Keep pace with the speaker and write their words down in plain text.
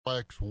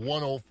X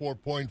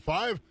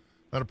 104.5.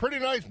 And a pretty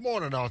nice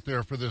morning out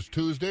there for this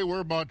Tuesday.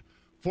 We're about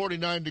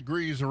 49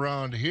 degrees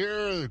around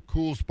here. The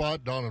cool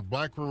spot down in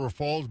Black River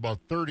Falls, about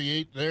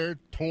 38 there.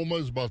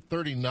 Toma's about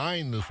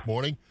 39 this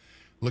morning.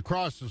 La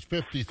Crosse is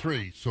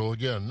 53. So,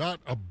 again, not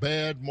a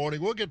bad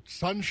morning. We'll get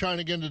sunshine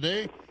again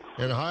today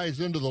and highs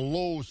into the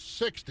low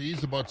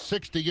 60s, about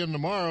 60 again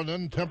tomorrow.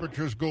 Then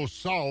temperatures go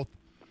south,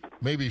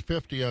 maybe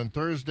 50 on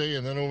Thursday,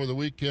 and then over the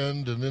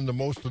weekend and into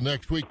most of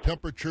next week,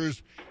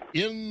 temperatures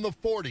in the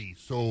 40s.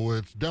 So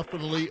it's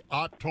definitely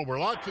October.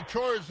 Lots of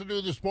chores to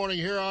do this morning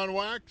here on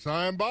Wax.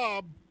 I'm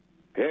Bob.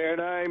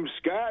 And I'm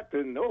Scott,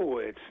 and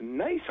it's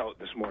nice out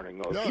this morning.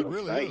 Yeah, it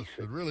really nice.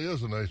 is. It really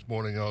is a nice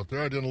morning out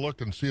there. I didn't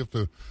look and see if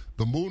the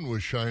moon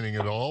was shining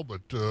at all,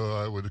 but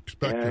I would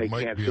expect it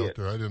might be out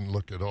there. I didn't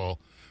look at all.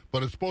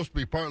 But it's supposed to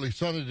be partly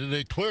sunny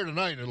today. Clear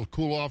tonight. It'll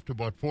cool off to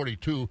about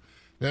 42.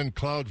 Then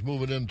clouds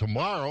moving in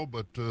tomorrow,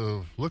 but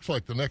looks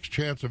like the next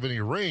chance of any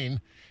rain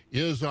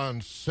is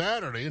on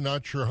Saturday.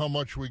 Not sure how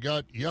much we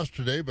got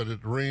yesterday, but it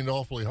rained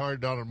awfully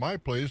hard down at my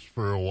place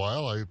for a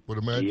while. I would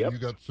imagine you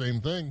got the same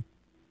thing.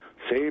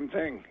 Same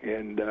thing.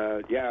 And,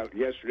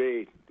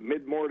 yesterday,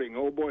 mid-morning,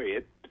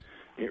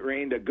 it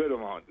rained a good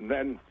amount. And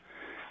then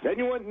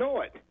you wouldn't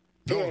know it.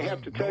 I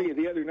have to tell you,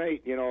 the other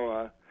night,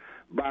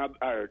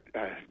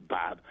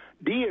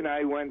 Dee and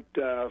I went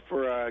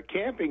for a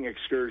camping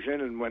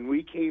excursion, and when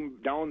we came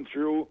down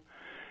through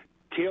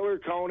Taylor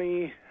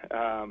County,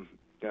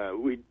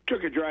 we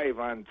took a drive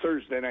on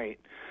Thursday night.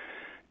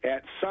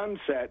 At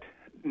sunset,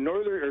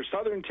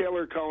 southern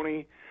Taylor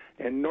County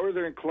and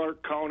northern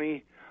Clark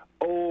County,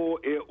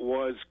 it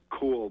was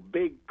cool.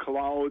 Big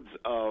clouds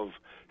of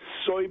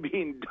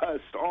soybean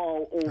dust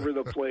all over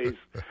the place.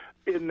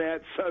 In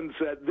that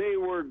sunset, they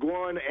were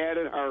going at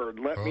it hard.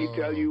 Let me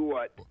tell you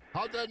what.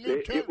 How'd that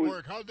new tent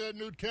work? How'd that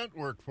new tent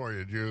work for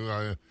you? Did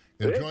you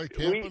enjoy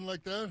camping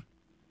like that?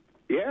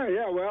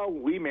 Yeah. Well,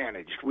 we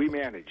managed.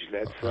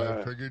 That's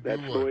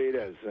the way it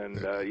is. And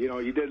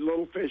you did a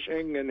little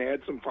fishing and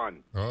had some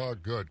fun. Oh,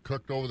 good.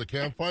 Cooked over the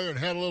campfire and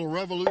had a little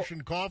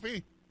Revolution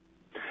coffee.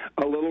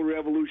 A little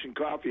Revolution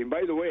coffee. And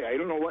by the way, I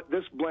don't know what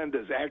this blend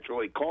is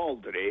actually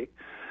called today.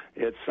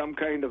 It's some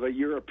kind of a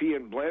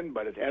European blend,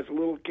 but it has a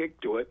little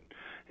kick to it.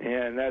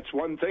 And that's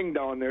one thing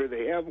down there.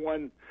 They have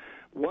one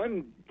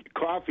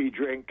coffee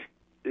drink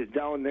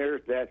down there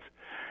that's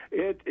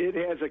it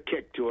has a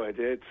kick to it.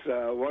 It's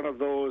one of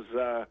those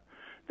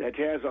that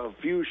has a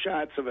few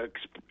shots of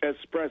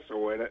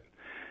espresso in it.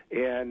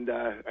 And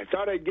I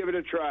thought I'd give it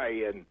a try.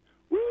 And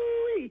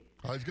woo-wee!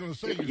 I was going to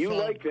say, you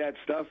like that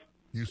stuff.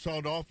 You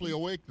sound awfully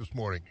awake this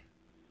morning.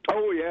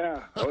 Oh,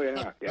 yeah. All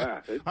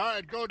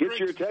right, go get drink.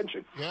 Your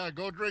attention. Yeah,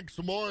 go drink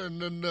some more,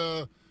 and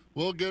then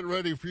we'll get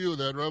ready for you,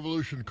 that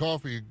Revolution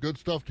coffee. Good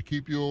stuff to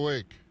keep you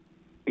awake.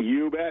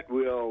 You bet.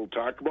 We'll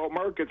talk about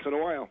markets in a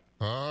while.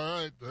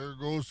 All right, there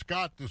goes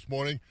Scott this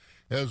morning.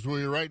 As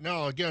we right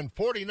now, again,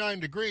 49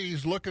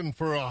 degrees, looking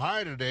for a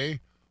high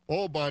today.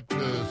 About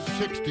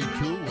 62.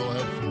 We'll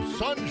have some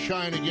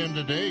sunshine again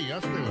today.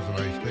 Yesterday was a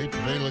nice day.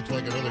 Today looks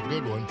like another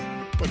good one.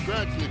 But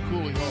gradually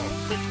cooling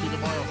off. 60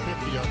 tomorrow,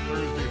 50 on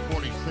Thursday,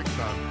 46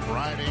 on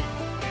Friday.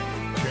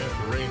 Chance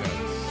of rain on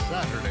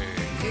Saturday.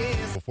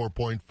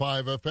 4.5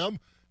 FM,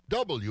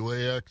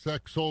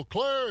 WAXX Eau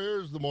Claire.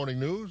 Here's the morning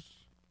news.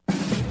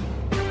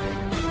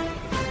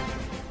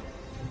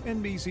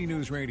 NBC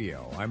News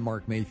Radio, I'm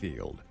Mark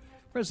Mayfield.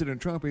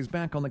 President Trump is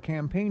back on the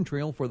campaign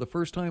trail for the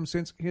first time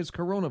since his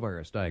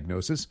coronavirus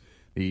diagnosis.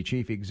 The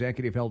chief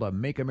executive held a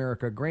Make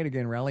America Great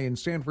Again rally in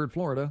Sanford,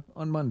 Florida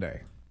on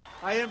Monday.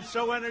 I am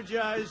so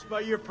energized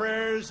by your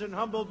prayers and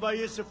humbled by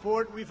your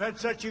support. We've had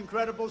such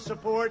incredible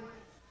support.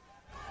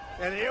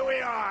 And here we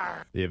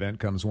are. The event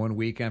comes 1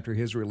 week after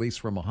his release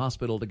from a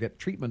hospital to get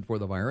treatment for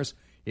the virus.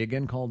 He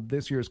again called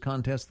this year's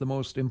contest the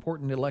most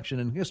important election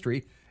in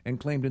history and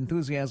claimed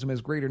enthusiasm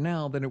is greater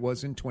now than it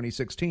was in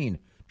 2016.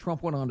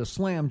 Trump went on to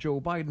slam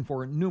Joe Biden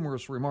for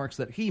numerous remarks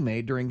that he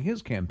made during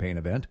his campaign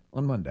event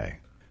on Monday.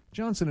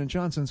 Johnson &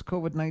 Johnson's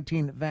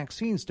COVID-19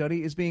 vaccine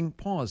study is being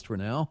paused for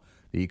now.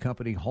 The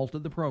company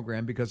halted the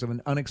program because of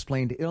an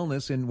unexplained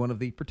illness in one of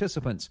the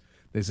participants.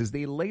 This is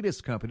the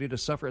latest company to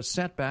suffer a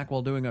setback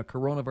while doing a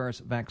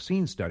coronavirus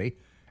vaccine study.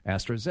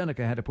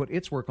 AstraZeneca had to put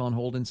its work on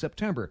hold in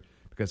September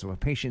because of a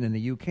patient in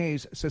the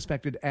UK's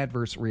suspected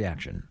adverse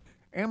reaction.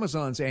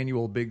 Amazon's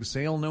annual big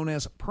sale, known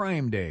as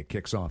Prime Day,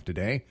 kicks off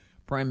today.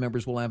 Prime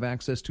members will have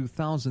access to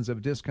thousands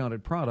of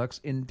discounted products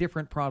in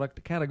different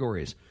product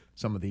categories.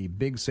 Some of the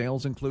big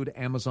sales include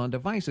Amazon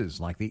devices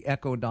like the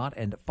Echo Dot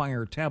and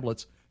Fire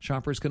tablets.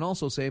 Shoppers can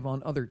also save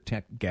on other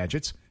tech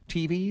gadgets,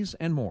 TVs,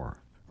 and more.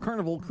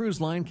 Carnival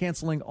Cruise Line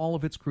canceling all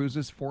of its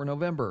cruises for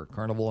November.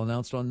 Carnival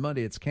announced on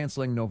Monday it's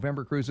canceling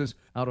November cruises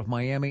out of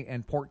Miami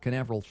and Port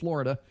Canaveral,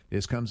 Florida.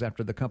 This comes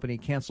after the company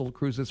canceled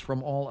cruises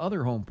from all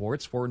other home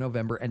ports for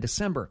November and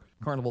December.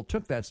 Carnival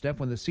took that step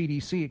when the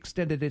CDC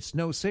extended its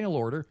no-sail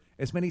order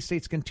as many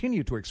states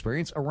continue to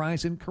experience a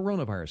rise in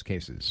coronavirus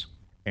cases.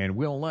 And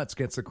Will Lutz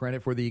gets the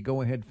credit for the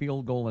go-ahead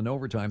field goal in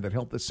overtime that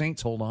helped the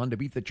Saints hold on to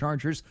beat the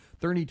Chargers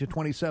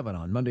 30-27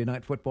 on Monday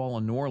Night Football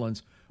in New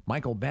Orleans.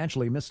 Michael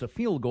Badgley missed a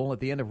field goal at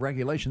the end of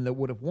regulation that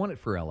would have won it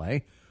for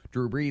L.A.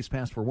 Drew Brees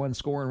passed for one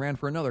score and ran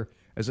for another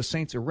as the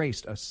Saints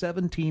erased a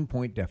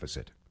 17-point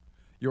deficit.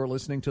 You're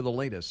listening to the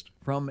latest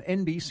from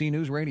NBC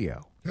News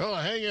Radio. Well,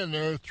 hang in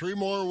there. 3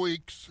 more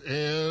weeks,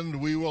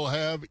 and we will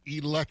have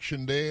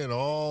Election Day and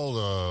all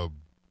the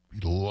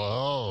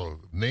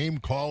name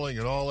calling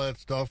and all that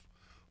stuff.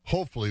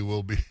 Hopefully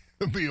will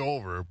be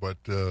over, but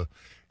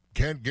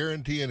can't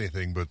guarantee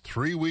anything. But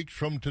 3 weeks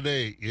from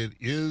today, it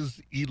is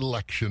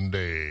Election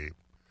Day.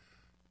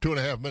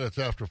 2.5 minutes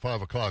after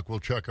 5 o'clock, we'll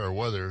check our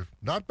weather.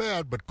 Not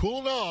bad, but cool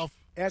enough.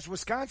 As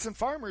Wisconsin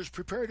farmers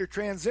prepare to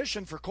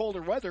transition for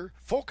colder weather,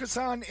 Focus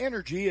on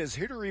Energy is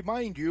here to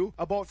remind you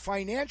about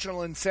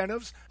financial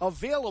incentives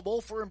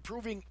available for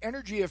improving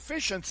energy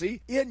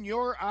efficiency in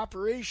your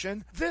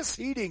operation this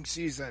heating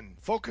season.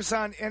 Focus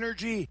on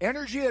Energy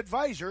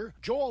Advisor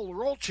Joel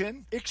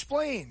Rolchin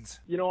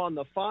explains. You know, on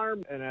the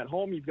farm and at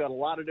home, you've got a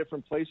lot of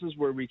different places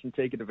where we can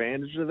take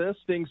advantage of this.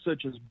 Things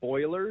such as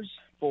boilers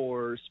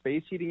for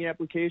space heating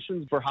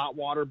applications. For hot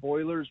water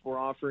boilers, we're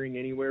offering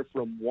anywhere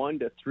from $1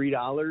 to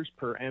 $3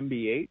 per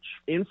MBH.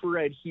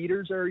 Infrared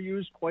heaters are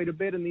used quite a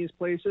bit in these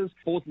places.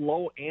 Both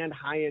low and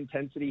high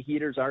intensity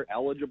heaters are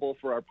eligible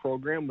for our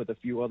program with a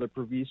few other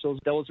provisos.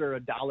 Those are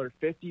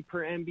 $1.50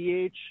 per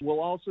MBH. We'll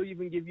also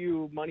even give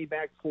you money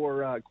back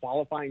for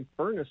qualifying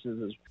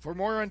furnaces. For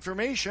more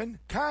information,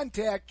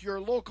 contact your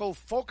local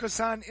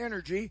Focus on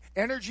Energy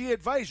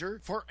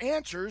Advisor for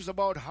answers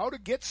about how to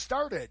get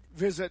started.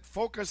 Visit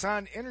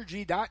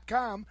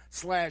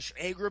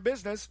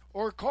focusonenergy.com/agribusiness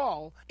or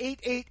call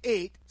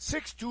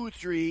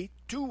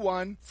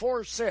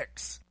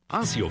 888-623-2146.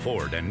 Osseo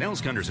Ford and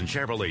Nels Gunderson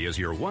Chevrolet is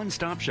your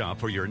one-stop shop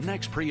for your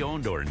next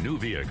pre-owned or new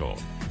vehicle.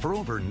 For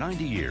over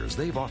 90 years,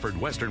 they've offered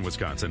Western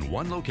Wisconsin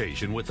one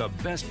location with the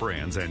best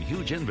brands and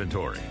huge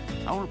inventory.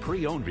 Our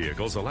pre-owned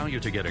vehicles allow you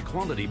to get a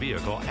quality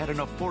vehicle at an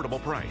affordable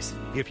price.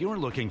 If you're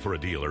looking for a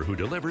dealer who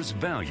delivers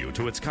value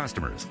to its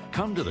customers,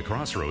 come to the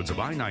crossroads of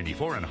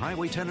I-94 and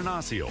Highway 10 in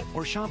Osseo,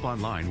 or shop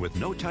online with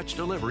no-touch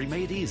delivery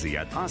made easy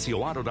at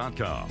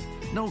OsseoAuto.com.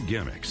 No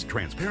gimmicks,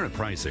 transparent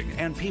pricing,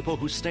 and people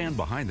who stand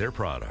behind their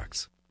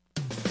products.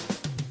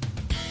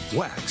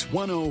 Wax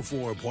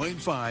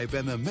 104.5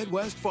 and the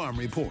Midwest Farm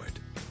Report.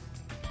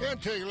 And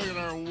take a look at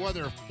our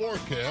weather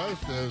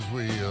forecast as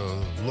we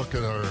look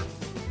at our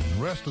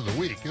rest of the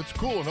week. It's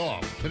cooling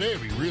off. Today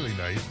will be really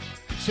nice.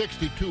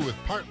 62 with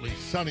partly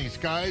sunny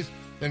skies.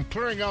 Then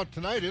clearing out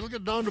tonight, it'll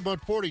get down to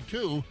about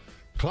 42.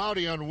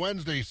 Cloudy on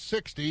Wednesday,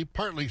 60.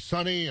 Partly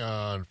sunny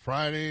on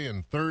Friday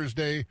and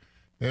Thursday.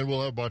 And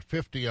we'll have about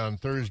 50 on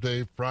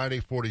Thursday,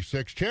 Friday,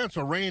 46. Chance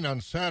of rain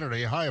on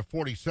Saturday, high of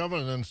 47.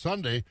 And then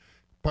Sunday,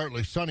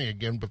 partly sunny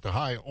again, but the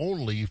high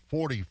only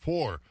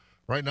 44.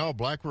 Right now,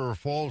 Black River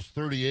Falls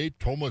 38,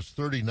 Thomas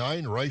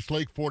 39, Rice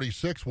Lake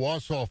 46,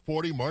 Wausau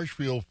 40,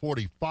 Marshfield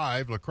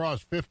 45, La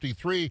Crosse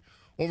 53.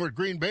 Over at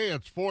Green Bay,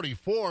 it's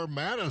 44.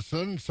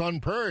 Madison, Sun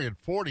Prairie at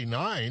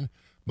 49.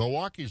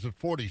 Milwaukee's at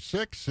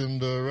 46.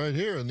 And right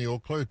here in the Eau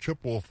Claire,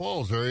 Chippewa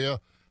Falls area,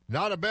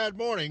 not a bad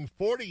morning,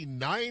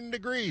 49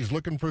 degrees.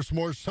 Looking for some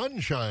more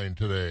sunshine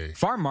today.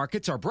 Farm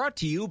markets are brought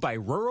to you by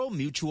Rural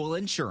Mutual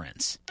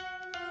Insurance.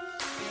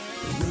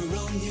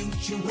 Rural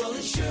Mutual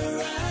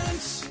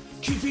Insurance,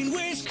 keeping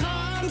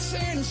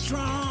Wisconsin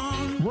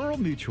strong. Rural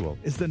Mutual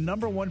is the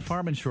 #1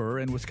 farm insurer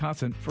in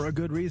Wisconsin for a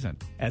good reason.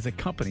 As a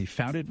company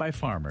founded by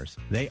farmers,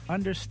 they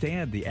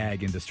understand the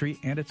ag industry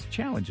and its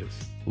challenges.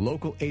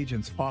 Local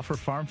agents offer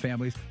farm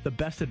families the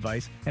best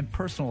advice and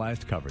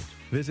personalized coverage.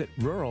 Visit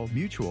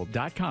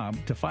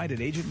ruralmutual.com to find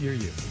an agent near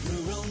you.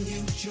 Rural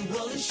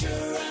Mutual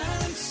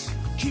Insurance,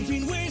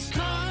 keeping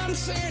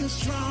Wisconsin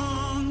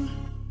strong.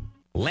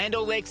 Land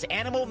O'Lakes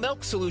Animal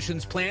Milk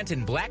Solutions plant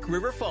in Black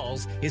River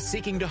Falls is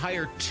seeking to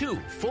hire 2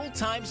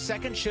 full-time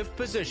second shift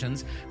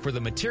positions for the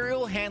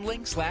material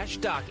handling /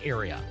 dock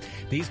area.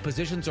 These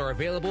positions are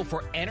available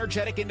for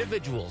energetic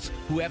individuals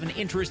who have an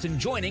interest in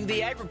joining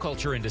the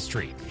agriculture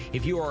industry.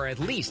 If you are at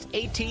least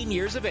 18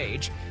 years of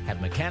age,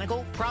 have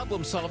mechanical,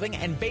 problem-solving,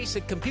 and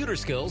basic computer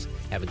skills,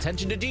 have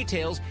attention to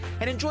details,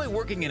 and enjoy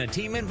working in a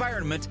team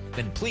environment,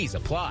 then please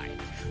apply.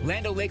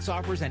 Land O'Lakes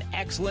offers an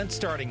excellent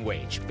starting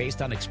wage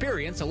based on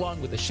experience along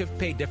with a shift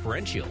pay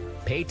differential,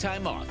 paid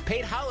time off,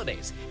 paid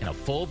holidays, and a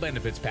full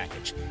benefits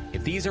package.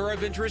 If these are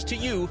of interest to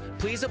you,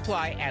 please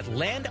apply at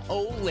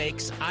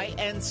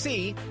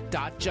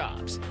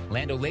landolakeinc.jobs.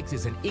 Land O'Lakes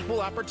is an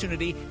equal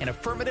opportunity and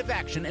affirmative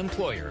action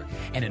employer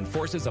and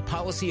enforces a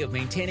policy of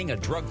maintaining a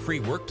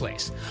drug-free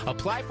workplace.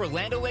 Apply for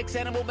Land O'Lakes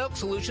Animal Milk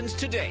Solutions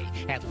today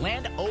at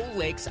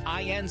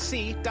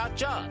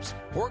landolakeinc.jobs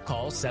or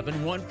call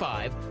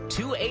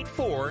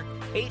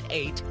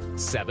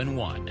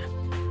 715-284-8871.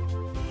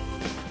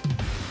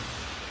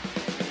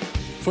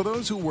 For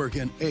those who work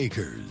in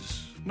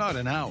acres, not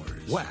in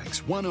hours, Wax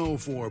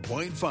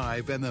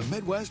 104.5 and the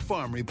Midwest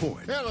Farm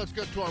Report. Yeah, let's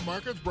get to our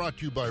markets, brought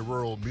to you by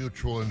Rural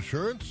Mutual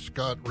Insurance.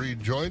 Scott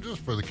Reed joins us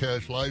for the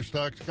Cash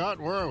Livestock.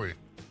 Scott, where are we?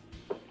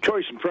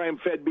 Choice and prime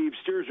fed beef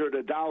steers are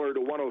at $1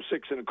 to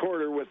 $106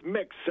 1/4, with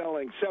mixed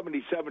selling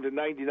 77 to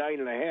 99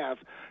 1/2.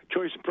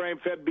 Choice and prime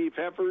fed beef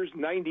heifers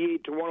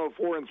 98 to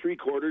 104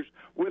 3/4,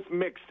 with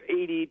mixed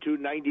 80 to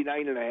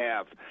 99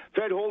 1/2.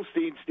 Fed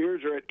Holstein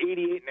steers are at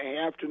 88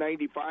 1/2 to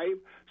 95.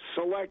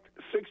 Select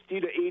 60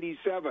 to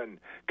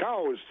 87.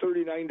 Cows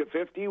 39 to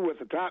 50, with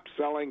the top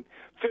selling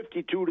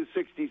 52 to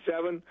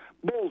 67.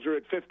 Bulls are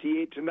at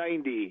 58 to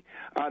 90.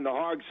 On the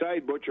hog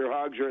side, butcher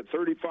hogs are at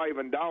 35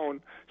 and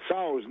down.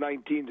 Sows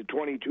 19 to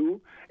 22,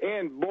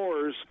 and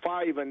boars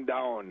 5 and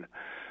down.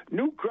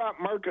 New crop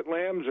market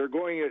lambs are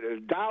going at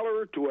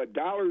 $1 to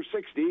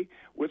 $1.60,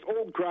 with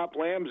old crop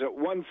lambs at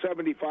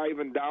 $1.75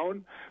 and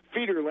down.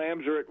 Feeder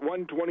lambs are at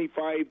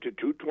 $1.25 to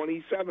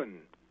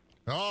 $2.27.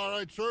 All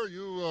right, sir.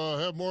 You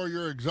have more of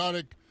your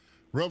exotic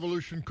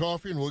Revolution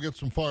coffee, and we'll get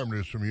some farm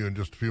news from you in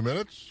just a few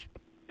minutes.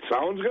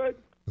 Sounds good.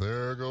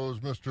 There goes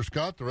Mr.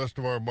 Scott. The rest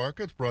of our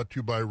markets brought to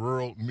you by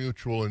Rural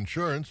Mutual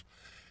Insurance.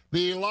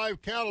 The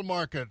live cattle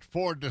market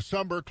for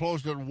December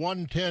closed at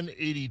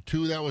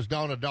 $110.82. That was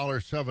down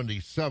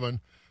 $1.77.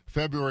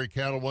 February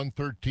cattle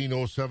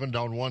 $113.07,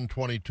 down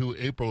 $122.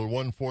 April at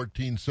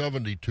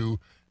 $114.72,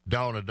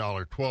 down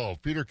 $1.12.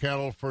 Feeder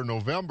cattle for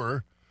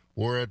November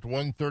were at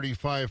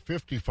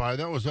 $135.55.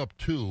 That was up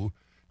 $2.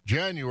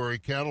 January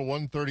cattle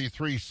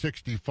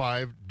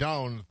 $133.65,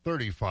 down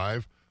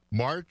 $35.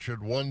 March at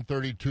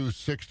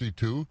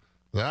 $132.62.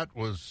 That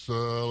was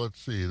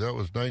that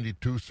was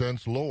 92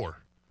 cents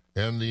lower.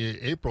 And the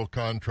April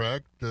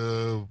contract,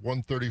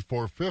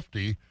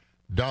 $134.50,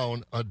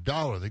 down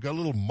 $1. They got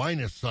little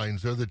minus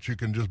signs there that you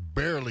can just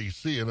barely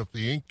see, and if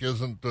the ink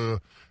isn't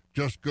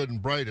just good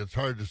and bright, it's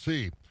hard to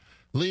see.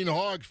 Lean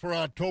hogs for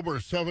October,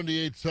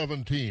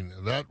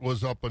 $78.17. That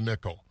was up a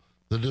nickel.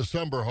 The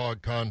December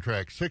hog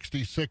contract,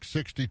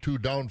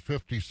 $66.62, down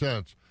 50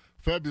 cents.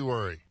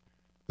 February,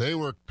 they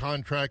were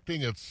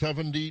contracting at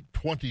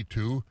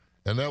 $70.22,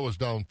 and that was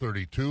down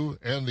 32.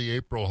 And the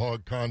April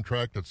hog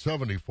contract at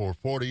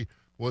 $74.40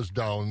 was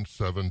down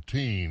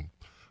 17.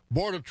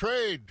 Board of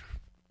Trade,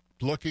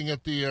 looking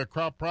at the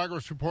crop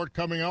progress report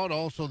coming out,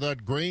 also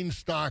that grain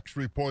stocks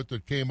report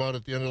that came out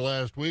at the end of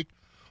last week,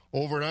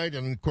 overnight,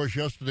 and of course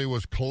yesterday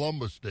was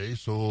Columbus Day,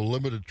 so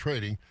limited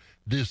trading.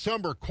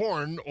 December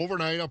corn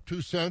overnight up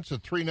 2 cents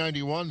at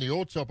 $3.91. The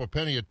oats up a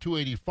penny at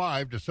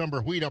 $2.85.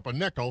 December wheat up a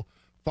nickel,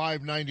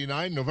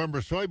 $5.99.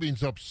 November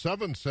soybeans up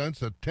 7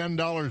 cents at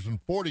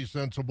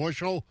 $10.40 a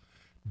bushel.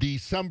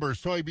 December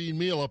soybean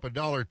meal up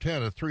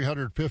 $1.10 at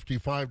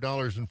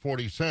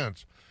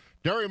 $355.40.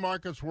 Dairy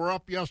markets were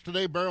up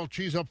yesterday. Barrel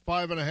cheese up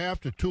 5.5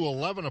 to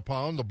 $2.11 a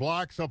pound. The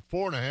blocks up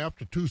 4.5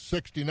 to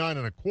 $2.69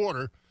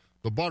 1/4.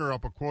 The butter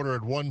up 1/4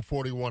 at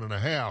 $1.41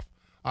 1/2.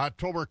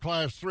 October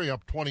class 3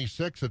 up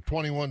 26 at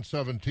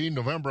 $21.17.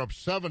 November up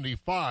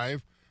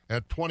 75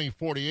 at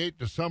 $20.48.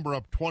 December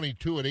up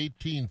 22 at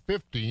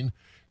 $18.15.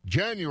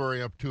 January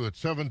up 2 at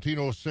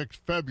 $17.06.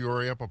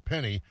 February up a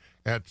penny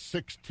at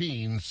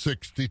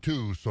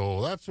 $16.62.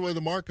 So that's the way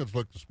the markets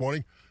look this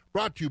morning.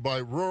 Brought to you by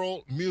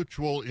Rural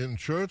Mutual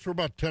Insurance. We're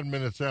about 10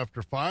 minutes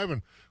after 5,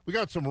 and we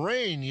got some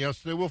rain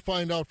yesterday. We'll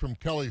find out from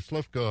Kelly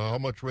Slifka how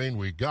much rain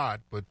we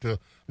got. But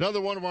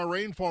another one of our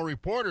rainfall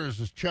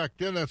reporters is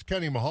checked in. That's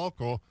Kenny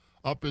Mahalko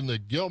up in the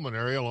Gilman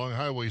area along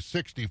Highway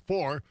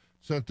 64.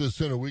 Sent this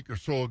in a week or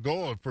so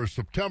ago. For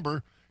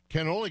September,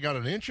 Ken only got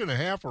 1.5 inches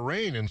of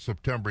rain in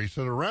September. He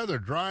said a rather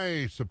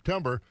dry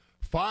September.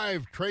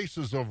 5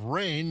 traces of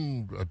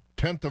rain,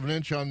 1/10 of an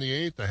inch on the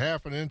 8th,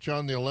 1/2 an inch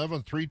on the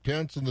 11th,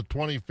 3/10 on the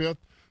 25th.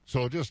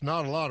 So just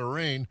not a lot of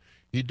rain.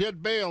 He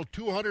did bale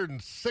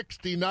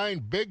 269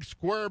 big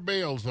square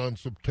bales on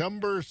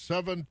September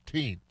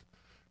 17th.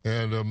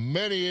 And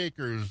many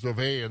acres of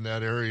hay in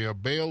that area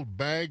baled,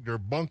 bagged, or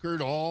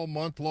bunkered all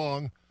month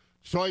long.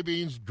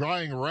 Soybeans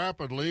drying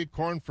rapidly.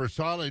 Corn for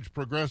silage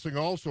progressing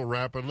also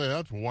rapidly.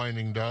 That's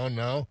winding down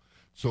now.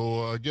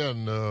 So,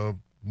 again,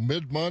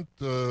 mid-month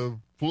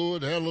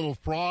fluid, had a little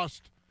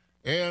frost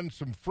and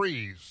some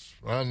freeze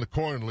on the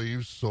corn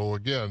leaves. So,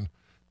 again,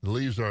 the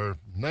leaves are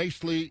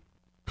nicely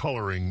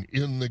coloring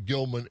in the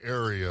Gilman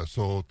area.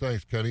 So,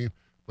 thanks, Kenny.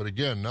 But,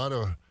 again, not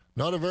a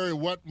very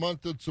wet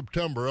month in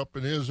September up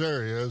in his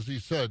area. As he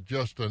said,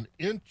 just 1.5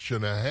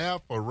 inches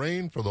of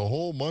rain for the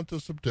whole month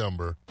of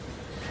September.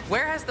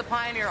 Where has the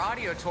Pioneer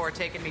Audio Tour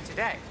taken me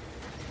today?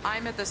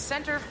 I'm at the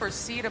Center for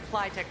Seed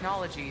Applied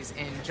Technologies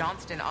in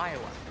Johnston,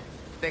 Iowa.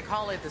 They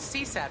call it the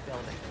CSAT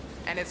building,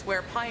 and it's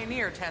where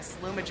Pioneer tests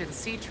Lumigen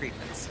seed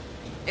treatments.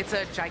 It's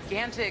a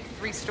gigantic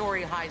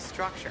 3-story high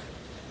structure.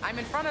 I'm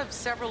in front of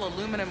several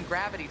aluminum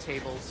gravity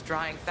tables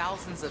drying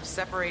thousands of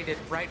separated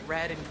bright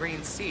red and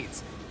green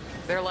seeds.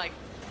 They're like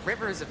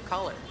rivers of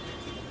color.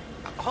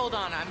 Hold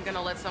on, I'm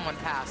gonna let someone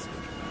pass.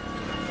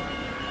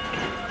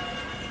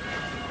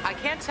 I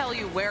can't tell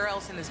you where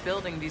else in this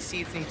building these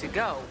seeds need to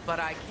go, but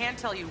I can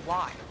tell you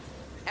why.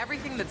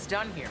 Everything that's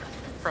done here,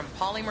 from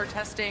polymer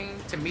testing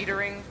to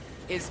metering,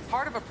 is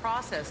part of a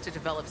process to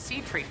develop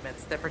seed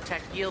treatments that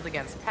protect yield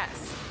against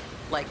pests,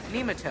 like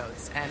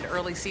nematodes and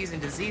early season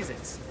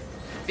diseases.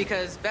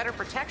 Because better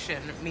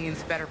protection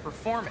means better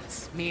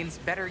performance, means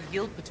better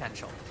yield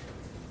potential.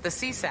 The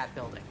CSAT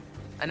building,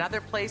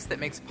 another place that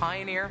makes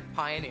Pioneer,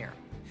 Pioneer.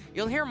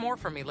 You'll hear more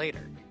from me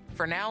later.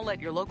 For now,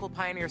 let your local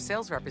Pioneer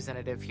sales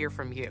representative hear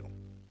from you.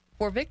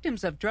 For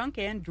victims of drunk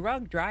and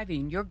drug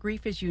driving, your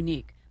grief is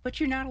unique, but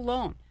you're not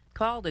alone.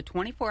 Call the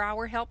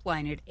 24-hour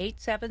helpline at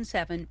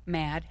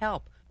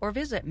 877-MAD-HELP or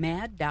visit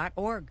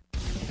mad.org.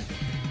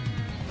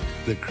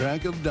 The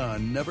crack of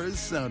dawn never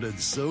sounded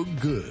so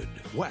good.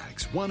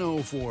 Wax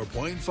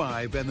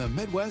 104.5 and the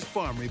Midwest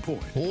Farm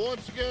Report.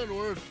 Once again,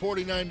 we're at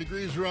 49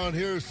 degrees around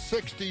here,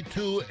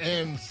 62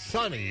 and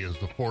sunny is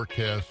the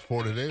forecast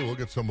for today. We'll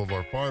get some of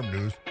our farm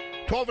news.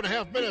 12 and a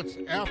half minutes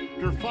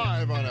after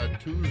 5 on a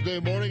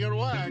Tuesday morning at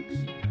Wax.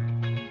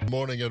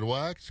 Morning at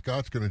Wax.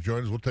 Scott's going to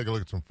join us. We'll take a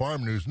look at some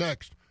farm news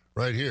next,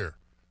 right here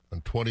on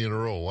 20 in a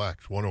row,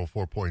 Wax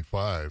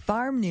 104.5.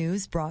 Farm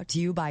news brought to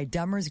you by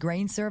Dummer's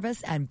Grain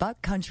Service and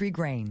Buck Country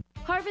Grain.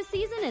 Harvest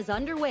season is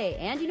underway,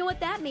 and you know what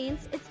that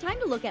means. It's time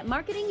to look at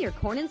marketing your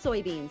corn and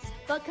soybeans.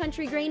 Buck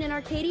Country Grain in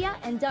Arcadia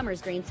and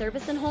Dummer's Grain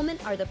Service in Holman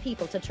are the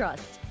people to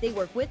trust. They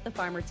work with the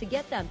farmer to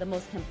get them the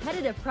most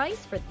competitive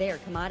price for their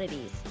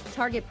commodities.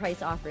 Target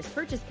Price offers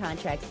purchase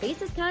contracts,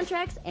 basis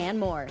contracts, and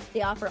more.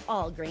 They offer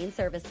all grain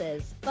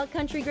services. Buck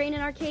Country Grain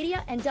in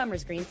Arcadia and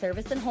Dummer's Grain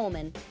Service in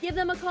Holman. Give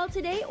them a call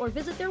today or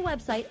visit their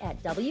website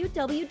at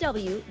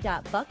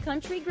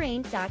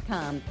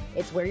www.buckcountrygrain.com.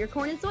 It's where your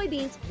corn and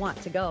soybeans want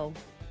to go.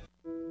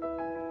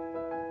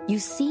 You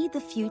see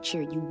the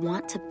future you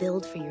want to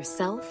build for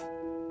yourself,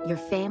 your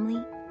family,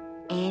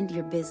 and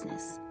your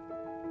business.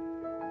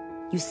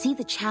 You see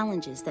the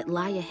challenges that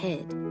lie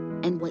ahead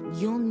and what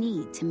you'll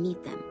need to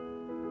meet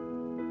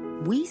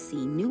them. We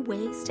see new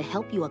ways to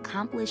help you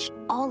accomplish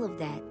all of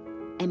that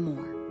and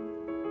more.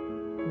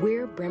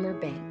 We're Bremer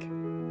Bank.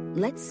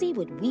 Let's see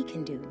what we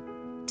can do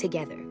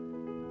together.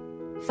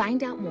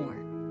 Find out more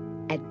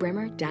at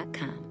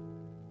bremer.com.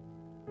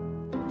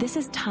 This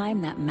is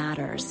time that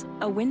matters,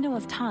 a window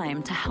of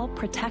time to help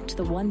protect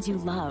the ones you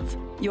love.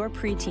 Your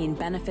preteen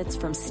benefits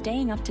from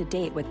staying up to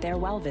date with their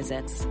well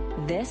visits.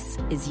 This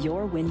is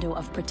your window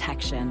of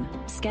protection.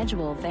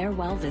 Schedule their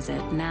well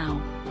visit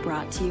now.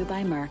 Brought to you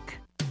by Merck.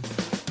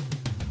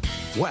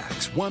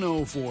 Wax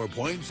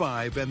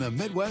 104.5 and the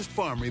Midwest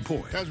Farm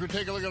Report. As we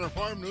take a look at our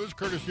farm news,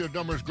 courtesy of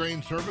Dummer's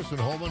Grain Service in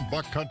Holman,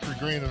 Buck Country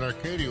Grain in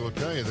Arcadia will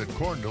tell you that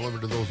corn delivered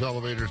to those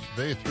elevators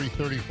today,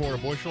 $3.34 a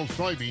bushel,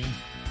 soybeans,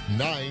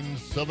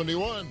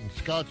 $9.71.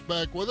 Scott's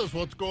back with us.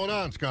 What's going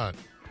on, Scott?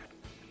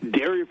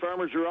 Dairy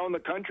farmers around the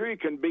country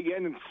can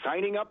begin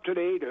signing up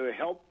today to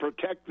help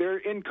protect their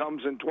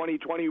incomes in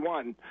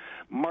 2021.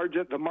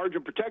 The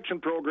Margin Protection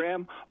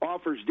Program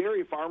offers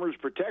dairy farmers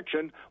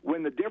protection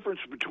when the difference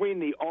between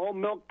the all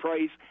milk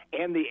price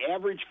and the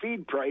average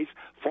feed price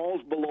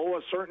falls below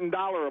a certain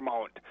dollar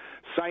amount.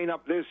 Sign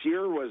up this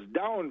year was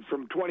down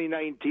from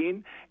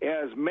 2019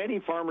 as many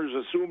farmers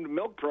assumed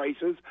milk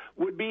prices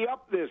would be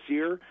up this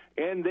year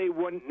and they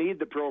wouldn't need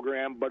the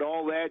program, but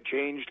all that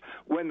changed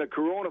when the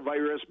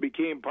coronavirus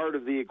became part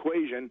of the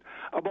equation.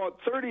 About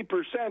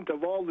 30%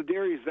 of all the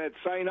dairies that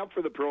sign up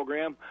for the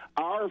program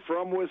are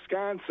from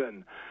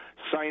Wisconsin.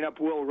 Sign up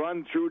will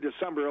run through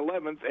December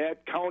 11th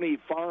at County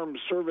Farm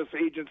Service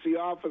Agency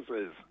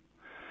offices.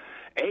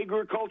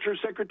 Agriculture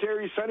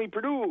Secretary Sonny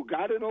Perdue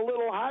got in a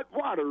little hot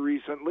water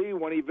recently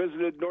when he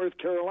visited North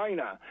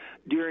Carolina.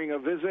 During a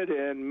visit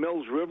in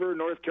Mills River,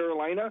 North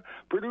Carolina,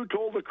 Perdue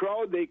told the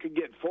crowd they could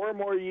get 4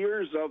 more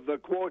years of the,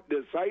 quote,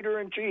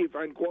 decider-in-chief,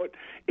 unquote,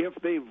 if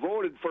they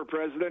voted for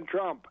President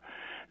Trump.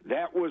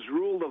 That was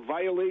ruled a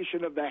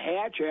violation of the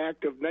Hatch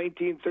Act of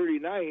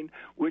 1939,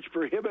 which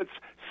prohibits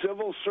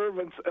civil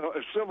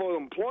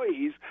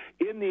employees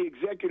in the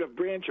executive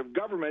branch of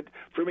government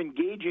from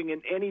engaging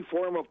in any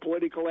form of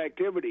political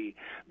activity.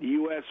 The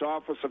U.S.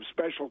 Office of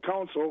Special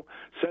Counsel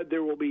said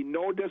there will be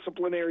no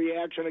disciplinary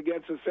action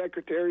against the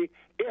secretary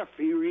if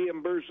he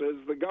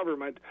reimburses the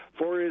government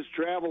for his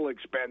travel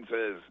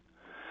expenses.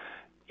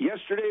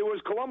 Yesterday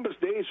was Columbus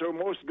Day, so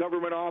most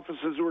government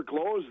offices were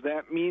closed.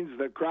 That means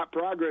the crop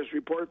progress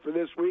report for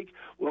this week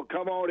will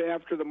come out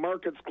after the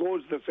markets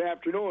close this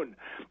afternoon.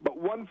 But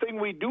one thing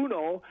we do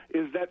know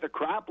is that the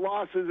crop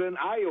losses in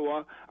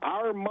Iowa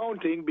are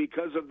mounting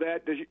because of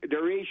that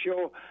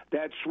derecho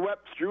that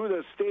swept through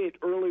the state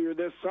earlier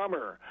this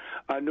summer.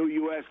 A new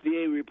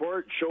USDA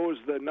report shows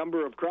the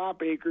number of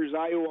crop acres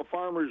Iowa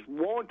farmers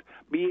won't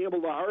be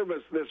able to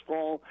harvest this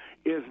fall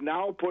is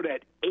now put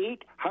at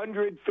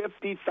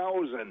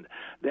 850,000.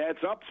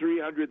 That's up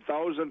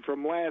 300,000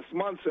 from last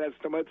month's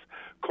estimates.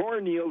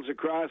 Corn yields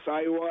across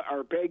Iowa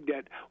are pegged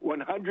at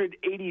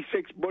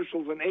 186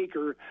 bushels an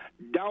acre,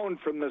 down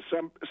from the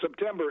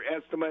September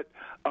estimate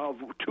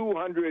of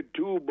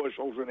 202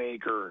 bushels an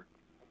acre.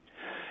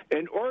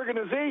 An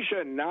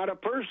organization, not a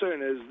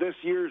person, is this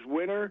year's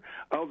winner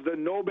of the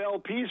Nobel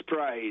Peace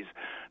Prize.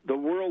 The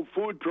World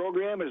Food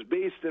Program is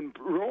based in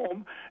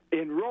Rome,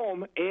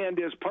 and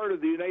is part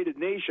of the United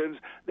Nations.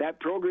 That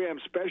program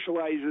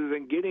specializes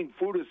in getting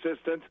food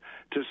assistance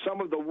to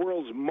some of the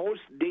world's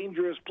most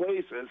dangerous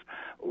places.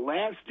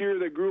 Last year,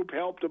 the group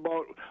helped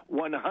about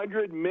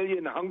 100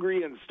 million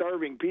hungry and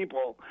starving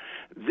people.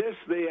 This,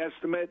 they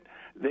estimate,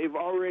 they've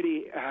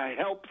already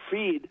helped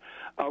feed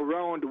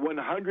around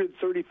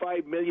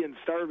 135 million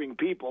starving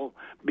people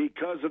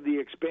because of the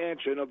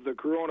expansion of the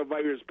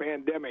coronavirus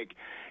pandemic.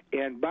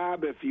 And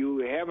Bob, if you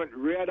haven't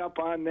read up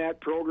on that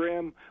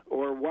program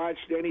or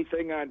watched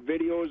anything on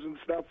videos and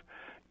stuff,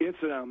 it's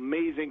an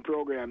amazing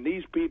program.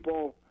 These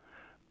people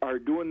are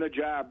doing the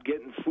job,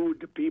 getting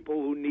food to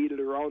people who need it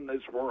around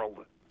this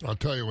world. I'll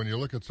tell you, when you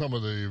look at some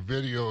of the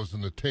videos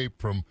and the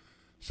tape from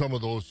some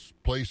of those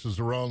places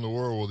around the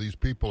world where these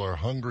people are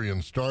hungry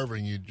and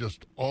starving, you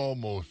just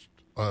almost,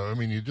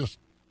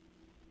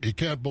 you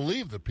can't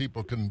believe that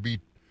people can be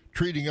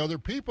treating other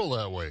people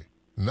that way.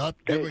 Not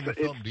giving them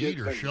something to eat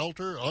or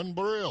shelter,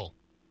 unreal.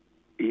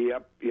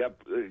 Yep.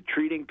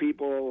 Treating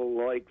people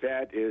like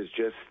that is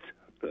just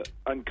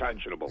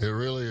unconscionable. It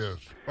really is.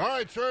 All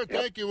right, sir,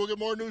 thank you. We'll get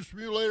more news from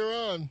you later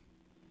on.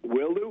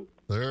 Will do.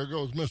 There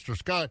goes Mr.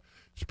 Scott.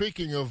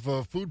 Speaking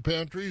of food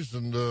pantries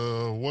and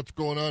what's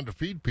going on to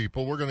feed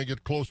people, we're going to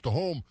get close to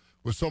home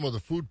with some of the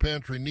food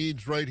pantry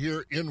needs right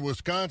here in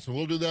Wisconsin.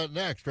 We'll do that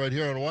next right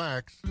here on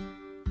Wax.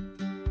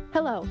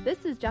 Hello,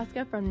 this is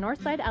Jessica from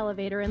Northside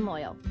Elevator in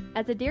Loyal.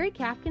 As a dairy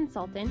calf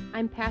consultant,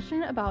 I'm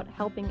passionate about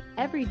helping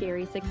every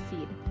dairy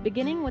succeed,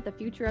 beginning with the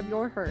future of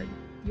your herd,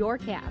 your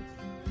calves.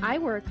 I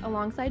work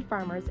alongside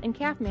farmers and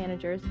calf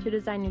managers to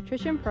design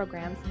nutrition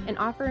programs and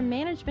offer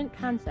management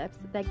concepts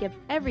that give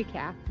every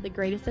calf the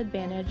greatest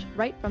advantage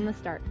right from the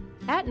start.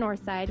 At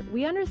Northside,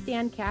 we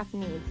understand calf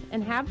needs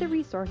and have the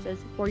resources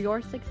for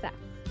your success.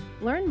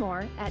 Learn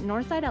more at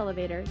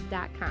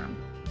northsideelevator.com.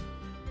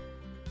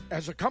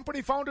 As a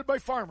company founded by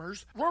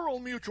farmers, Rural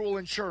Mutual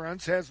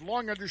Insurance has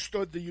long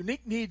understood the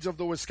unique needs of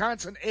the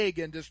Wisconsin ag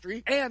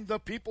industry and the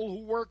people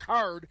who work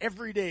hard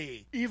every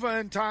day. Eva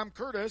and Tom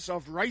Curtis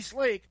of Rice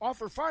Lake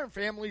offer farm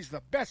families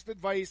the best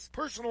advice,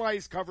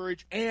 personalized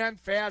coverage, and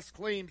fast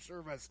claim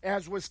service.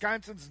 As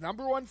Wisconsin's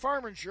 #1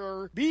 farm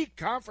insurer, be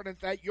confident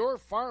that your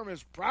farm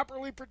is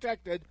properly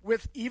protected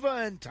with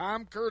Eva and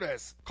Tom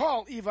Curtis.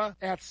 Call Eva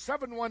at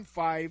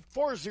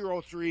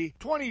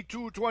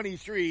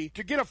 715-403-2223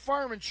 to get a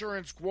farm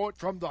insurance quote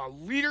from the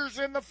leaders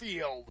in the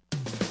field.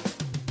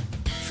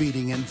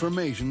 Feeding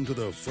information to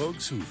the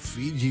folks who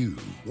feed you.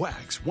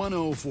 Wax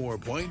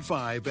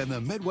 104.5 and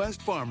the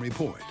Midwest Farm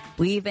Report.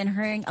 We've been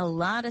hearing a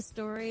lot of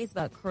stories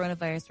about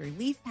coronavirus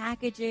relief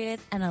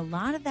packages, and a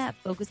lot of that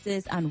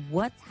focuses on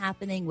what's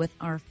happening with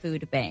our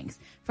food banks.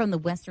 From the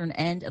western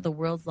end of the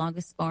world's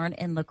longest barn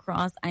in La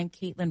Crosse, I'm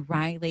Caitlin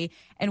Riley,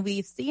 and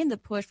we've seen the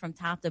push from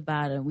top to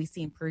bottom. We've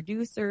seen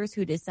producers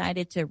who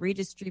decided to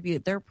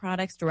redistribute their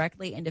products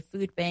directly into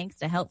food banks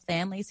to help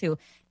families who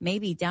may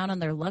be down on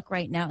their luck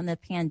right now in the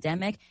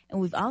pandemic.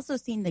 And we've also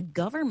seen the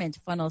government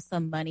funnel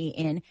some money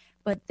in.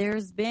 But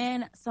there's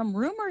been some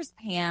rumors,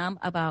 Pam,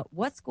 about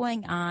what's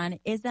going on.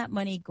 Is that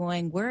money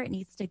going where it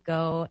needs to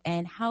go?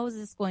 And how is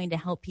this going to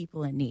help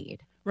people in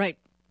need? Right.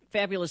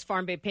 Fabulous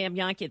Farm Babe Pam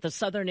Yankee at the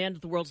southern end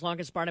of the world's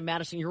longest barn in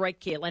Madison. You're right,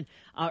 Caitlin.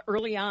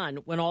 Early on,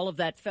 when all of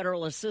that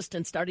federal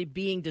assistance started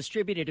being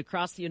distributed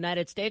across the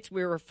United States,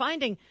 we were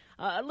finding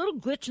a little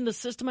glitch in the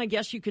system, I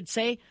guess you could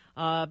say.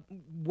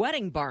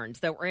 Wedding barns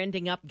that were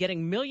ending up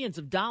getting millions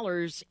of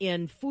dollars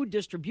in food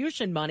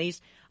distribution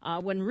monies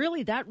when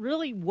really that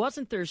really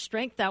wasn't their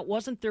strength. That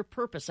wasn't their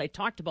purpose. I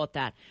talked about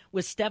that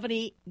with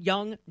Stephanie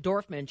Young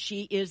Dorfman.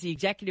 She is the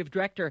executive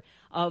director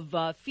of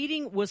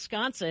Feeding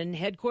Wisconsin,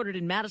 headquartered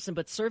in Madison,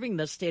 but serving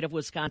the state of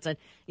Wisconsin.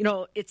 You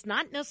know, it's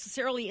not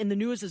necessarily in the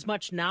news as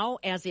much now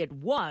as it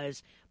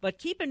was, but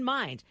keep in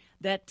mind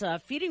that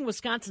Feeding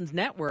Wisconsin's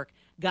network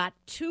got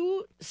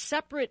 2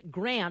 separate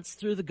grants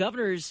through the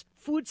governor's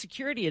food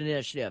security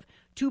initiative.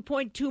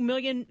 $2.2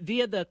 million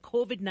via the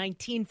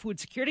COVID-19 Food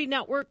Security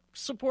Network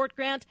support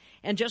grant,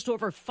 and just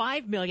over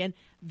 $5 million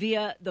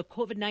via the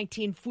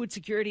COVID-19 Food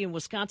Security and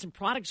Wisconsin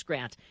Products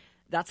Grant.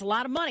 That's a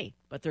lot of money,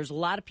 but there's a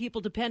lot of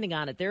people depending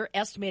on it. They're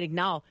estimating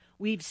now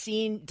we've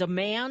seen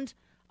demand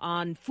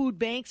on food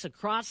banks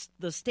across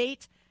the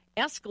state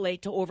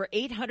escalate to over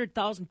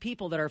 800,000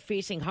 people that are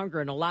facing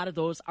hunger, and a lot of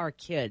those are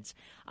kids.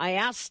 I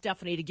asked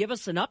Stephanie to give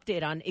us an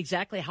update on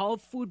exactly how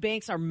food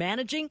banks are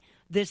managing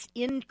this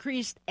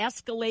increased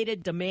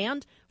escalated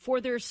demand for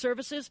their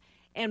services,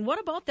 and what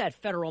about that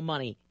federal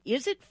money?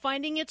 Is it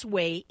finding its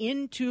way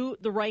into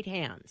the right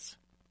hands?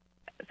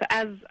 So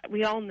as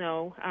we all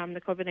know,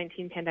 the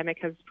COVID-19 pandemic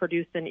has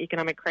produced an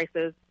economic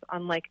crisis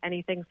unlike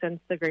anything since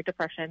the Great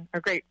Depression,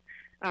 or Great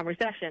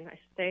Recession, I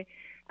should say,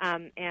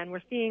 and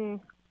we're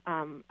seeing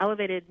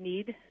elevated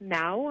need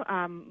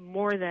now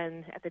more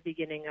than at the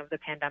beginning of the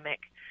pandemic.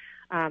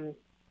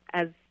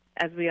 As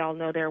we all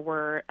know, there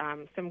were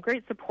some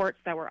great supports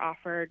that were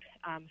offered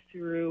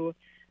through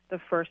the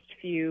first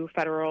few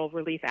federal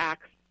relief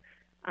acts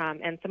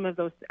And some of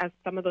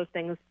those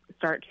things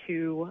start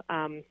to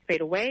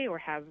fade away or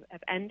have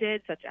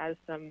ended, such as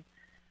some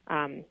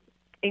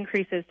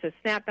increases to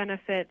SNAP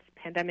benefits,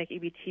 pandemic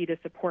EBT to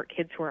support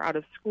kids who are out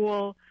of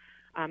school,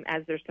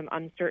 as there's some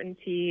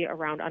uncertainty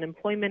around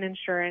unemployment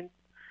insurance,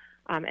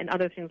 and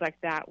other things like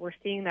that. We're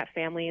seeing that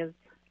families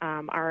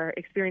are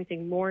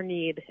experiencing more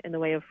need in the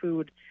way of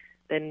food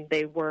than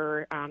they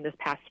were this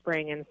past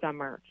spring and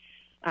summer.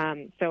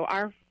 So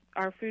our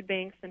food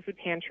banks and food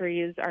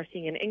pantries are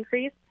seeing an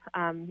increase,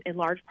 in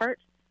large part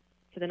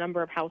to the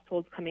number of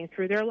households coming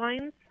through their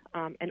lines,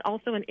 and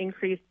also an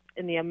increase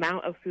in the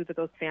amount of food that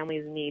those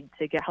families need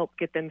to help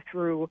get them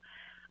through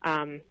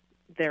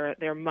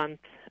their month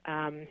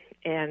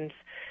and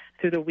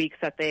through the weeks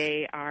that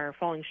they are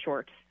falling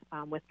short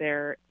with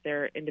their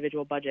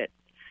individual budgets.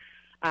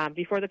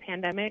 Before the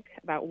pandemic,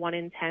 about 1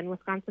 in 10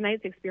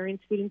 Wisconsinites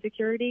experienced food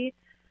insecurity.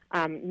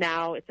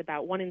 Now it's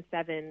about 1 in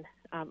 7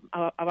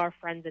 of our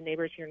friends and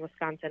neighbors here in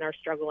Wisconsin are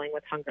struggling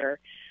with hunger.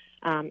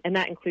 And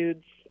that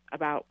includes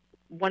about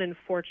 1 in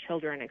 4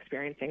 children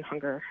experiencing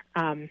hunger.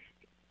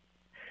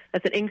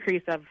 That's an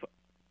increase of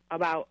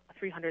about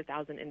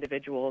 300,000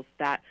 individuals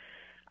that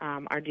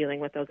are dealing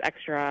with those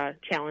extra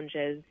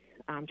challenges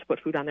to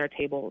put food on their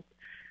tables.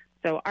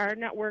 So our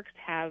networks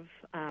have,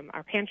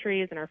 our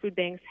pantries and our food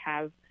banks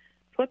have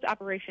flipped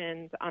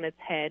operations on its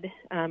head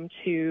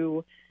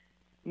to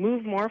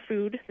move more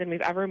food than we've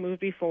ever moved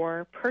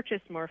before,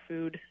 purchase more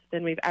food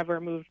than we've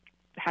ever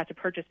had to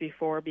purchase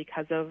before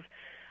because of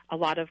a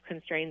lot of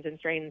constraints and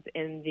strains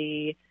in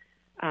the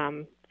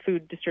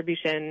food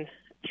distribution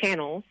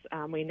channels.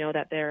 We know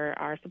that there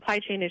are supply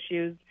chain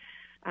issues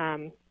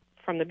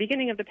from the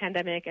beginning of the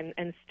pandemic,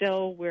 and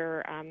still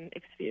we're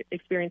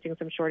experiencing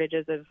some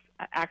shortages of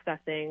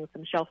accessing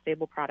some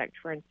shelf-stable product,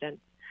 for instance.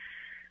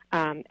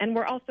 And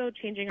we're also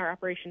changing our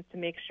operations to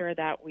make sure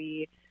that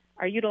we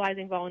are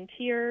utilizing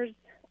volunteers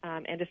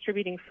and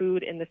distributing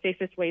food in the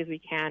safest ways we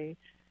can,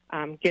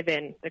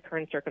 given the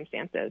current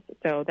circumstances.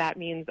 So that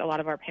means a lot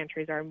of our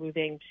pantries are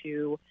moving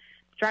to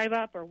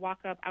drive-up or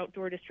walk-up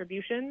outdoor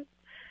distributions.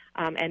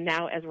 And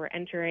now as we're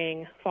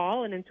entering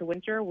fall and into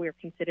winter, we're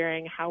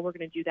considering how we're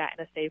going to do that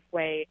in a safe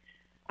way,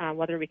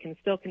 whether we can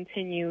still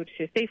continue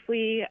to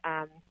safely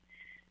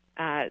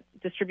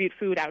distribute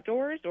food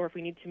outdoors, or if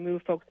we need to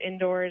move folks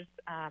indoors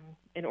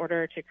in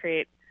order to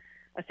create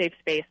a safe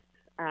space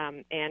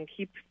and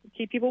keep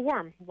people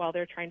warm while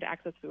they're trying to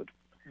access food.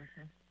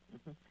 Mm-hmm.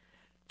 Mm-hmm.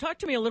 Talk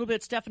to me a little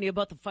bit, Stephanie,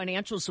 about the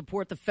financial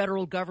support the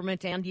federal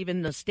government and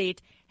even the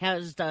state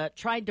has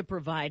tried to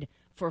provide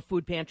for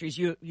food pantries.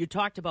 You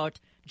talked about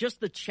just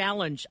the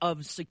challenge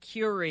of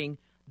securing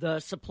the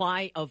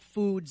supply of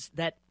foods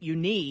that you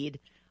need.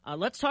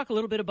 Let's talk a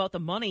little bit about the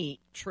money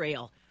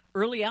trail.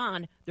 Early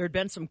on, there had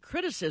been some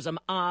criticism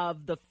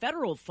of the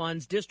federal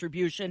funds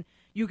distribution.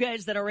 You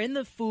guys that are in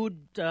the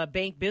food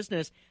bank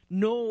business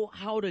know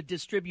how to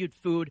distribute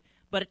food,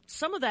 but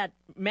some of that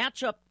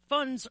match-up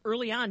funds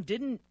early on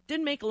didn't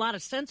make a lot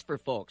of sense for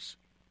folks.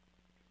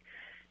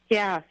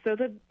 Yeah, so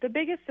the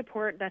biggest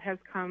support that has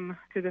come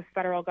to the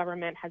federal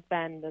government has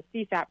been the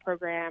CSAP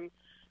program,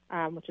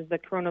 which is the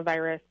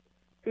Coronavirus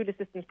Food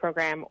Assistance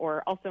Program,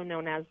 or also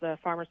known as the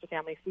Farmers to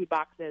Family Food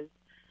Boxes.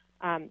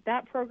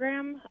 That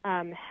program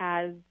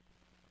has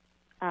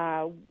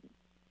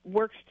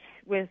worked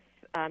with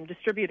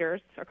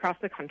distributors across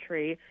the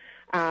country,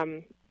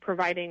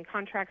 providing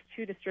contracts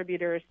to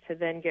distributors to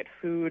then get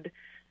food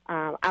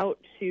out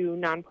to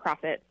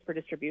nonprofits for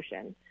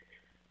distribution.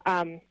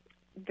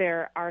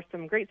 There are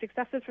some great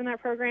successes from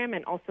that program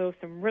and also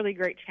some really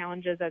great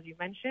challenges, as you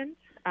mentioned.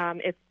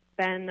 It's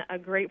been a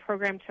great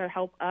program to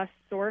help us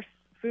source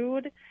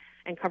food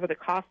and cover the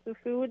cost of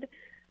food.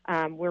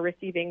 We're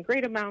receiving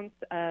great amounts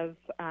of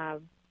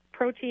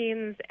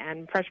proteins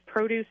and fresh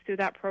produce through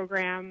that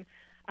program,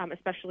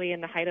 especially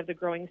in the height of the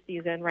growing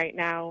season right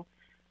now.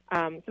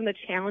 Some of the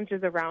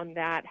challenges around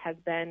that has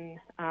been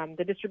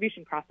the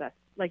distribution process.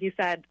 Like you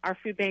said, our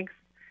food banks,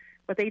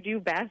 what they do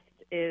best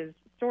is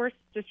source,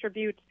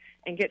 distribute,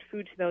 and get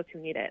food to those who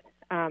need it.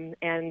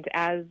 And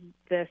as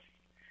this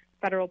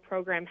federal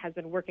program has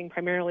been working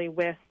primarily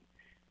with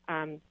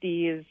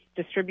these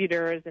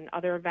distributors and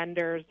other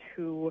vendors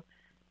who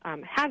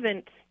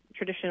haven't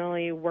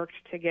traditionally worked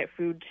to get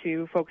food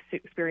to folks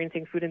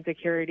experiencing food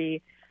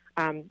insecurity,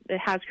 it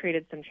has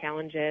created some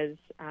challenges.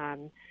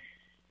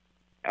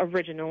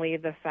 Originally,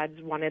 the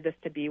feds wanted this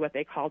to be what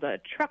they called a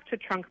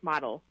truck-to-trunk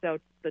model. So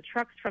the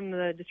trucks from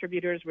the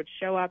distributors would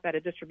show up at a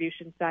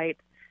distribution site,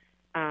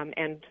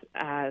 and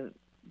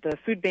the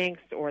food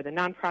banks or the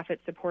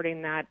nonprofits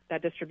supporting that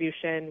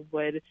distribution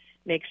would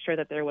make sure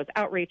that there was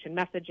outreach and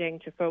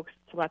messaging to folks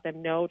to let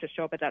them know to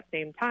show up at that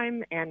same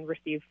time and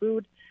receive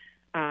food.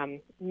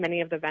 Many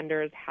of the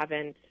vendors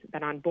haven't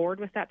been on board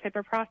with that type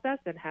of process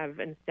and have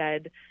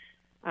instead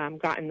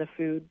gotten the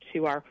food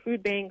to our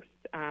food banks,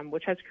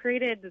 which has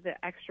created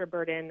the extra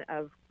burden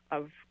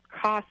of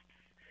costs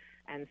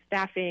and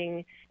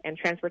staffing and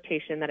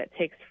transportation that it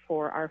takes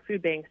for our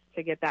food banks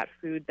to get that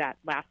food that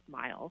last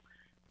mile.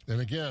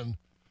 And again,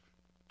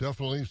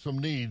 definitely some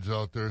needs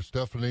out there.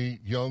 Stephanie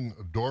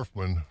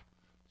Young-Dorfman,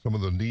 some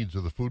of the needs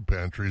of the food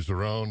pantries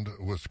around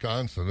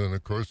Wisconsin. And,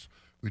 of course,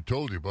 we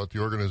told you about the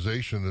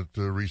organization that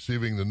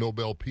receiving the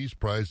Nobel Peace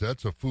Prize.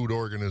 That's a food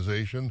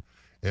organization.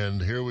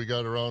 And here we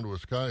got around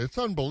Wisconsin. It's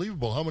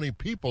unbelievable how many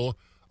people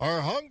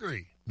are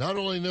hungry, not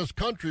only in this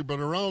country but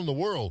around the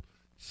world.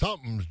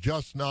 Something's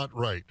just not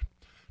right.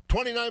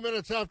 29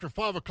 minutes after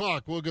 5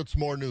 o'clock, we'll get some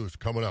more news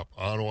coming up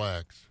on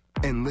Wax.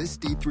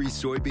 Enlist D3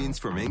 soybeans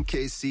from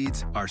NK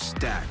Seeds are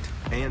stacked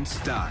and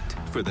stocked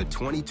for the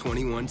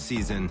 2021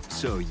 season,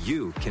 so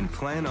you can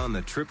plan on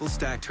the triple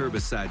stacked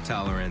herbicide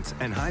tolerance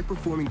and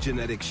high-performing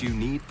genetics you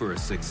need for a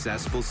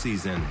successful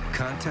season.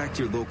 Contact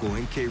your local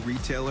NK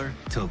retailer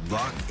to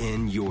lock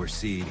in your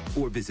seed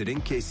or visit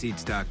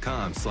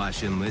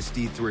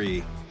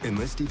nkseeds.com/enlistd3.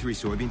 Enlist D3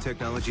 soybean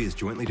technology is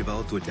jointly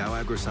developed with Dow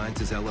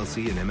AgroSciences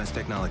LLC and MS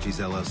Technologies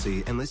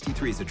LLC. Enlist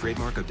D3 is a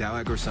trademark of Dow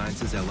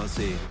AgroSciences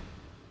LLC.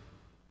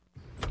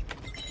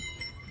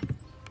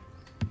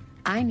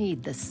 I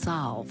need the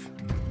solve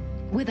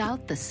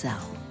without the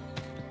sell.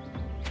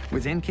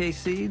 With NK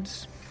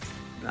Seeds,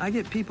 I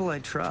get people I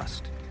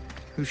trust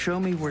who show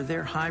me where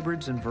their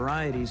hybrids and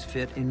varieties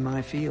fit in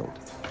my field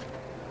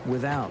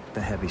without the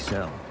heavy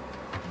sell.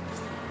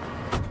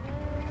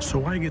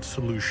 So I get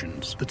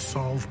solutions that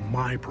solve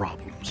my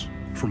problems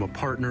from a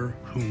partner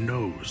who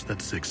knows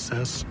that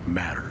success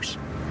matters.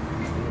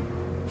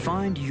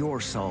 Find your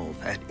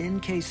solve at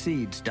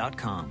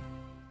nkseeds.com.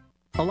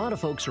 A lot of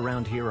folks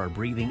around here are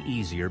breathing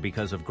easier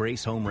because of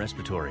Grace Home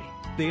Respiratory.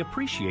 They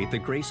appreciate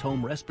that Grace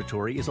Home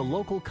Respiratory is a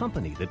local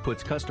company that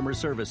puts customer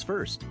service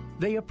first.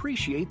 They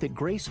appreciate that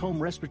Grace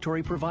Home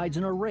Respiratory provides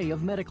an array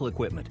of medical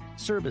equipment,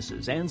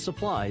 services, and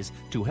supplies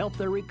to help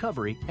their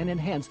recovery and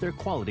enhance their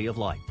quality of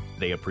life.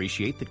 They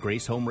appreciate that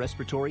Grace Home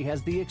Respiratory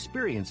has the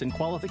experience and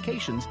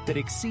qualifications that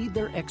exceed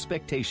their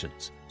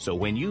expectations. So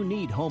when you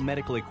need home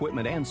medical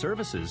equipment and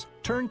services,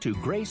 turn to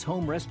Grace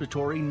Home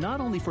Respiratory not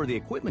only for the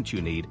equipment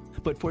you need,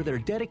 but for their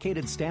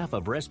dedicated staff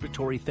of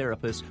respiratory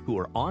therapists who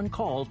are on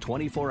call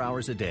 24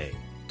 hours a day.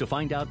 To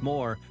find out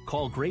more,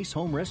 call Grace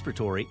Home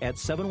Respiratory at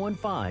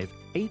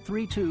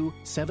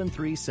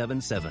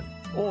 715-832-7377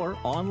 or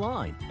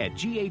online at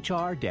ghr-ec.com.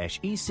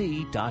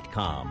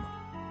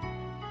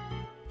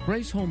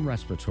 Grace Home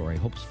Respiratory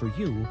hopes for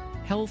you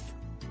health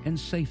and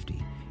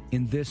safety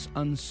in this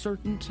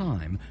uncertain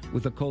time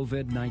with the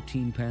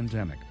COVID-19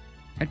 pandemic.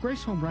 At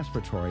Grace Home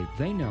Respiratory,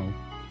 they know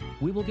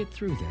we will get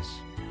through this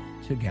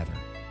together.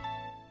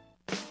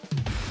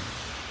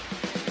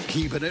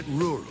 Keeping it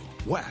rural.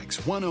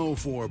 Wax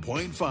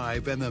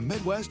 104.5 and the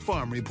Midwest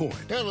Farm Report.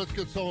 Yeah, let's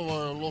get some of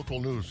our local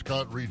news.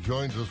 Scott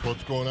rejoins us.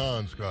 What's going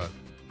on, Scott?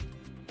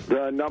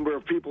 The number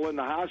of people in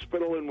the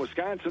hospital in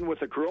Wisconsin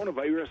with the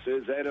coronavirus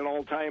is at an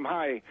all-time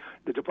high.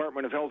 The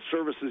Department of Health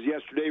Services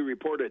yesterday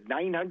reported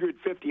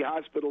 950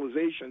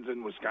 hospitalizations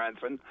in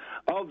Wisconsin.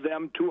 Of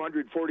them,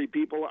 240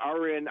 people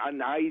are in an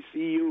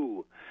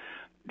ICU.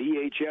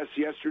 DHS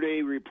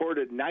yesterday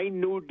reported 9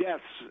 new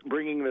deaths,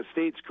 bringing the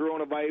state's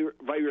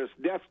coronavirus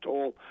death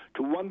toll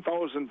to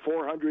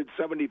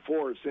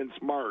 1,474 since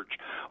March.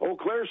 Eau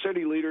Claire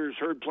city leaders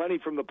heard plenty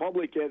from the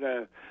public at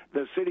the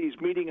city's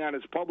meeting on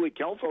its public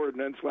health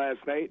ordinance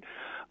last night.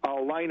 A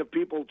line of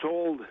people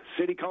told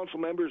city council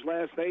members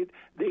last night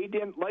they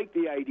didn't like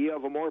the idea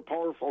of a more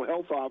powerful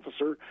health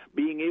officer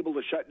being able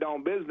to shut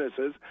down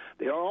businesses.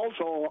 They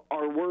also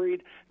are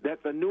worried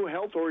that the new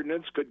health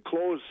ordinance could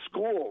close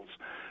schools.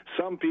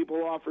 Some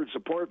people offered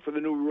support for the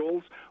new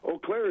rules. Eau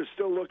Claire is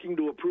still looking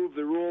to approve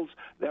the rules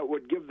that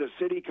would give the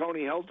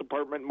city-county health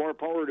department more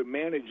power to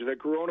manage the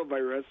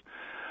coronavirus.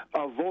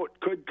 A vote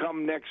could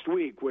come next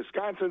week.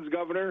 Wisconsin's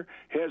governor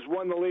has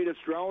won the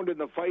latest round in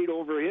the fight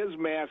over his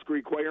mask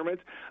requirement.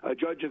 A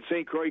judge in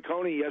St. Croix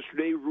County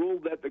yesterday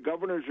ruled that the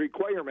governor's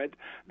requirement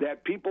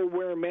that people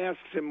wear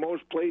masks in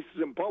most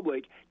places in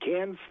public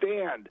can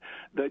stand.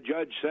 The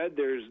judge said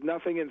there's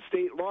nothing in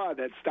state law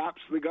that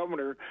stops the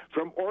governor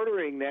from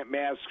ordering that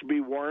masks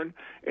be worn,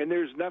 and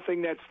there's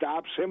nothing that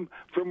stops him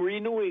from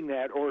renewing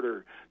that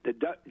order. The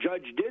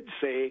judge did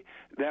say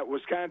that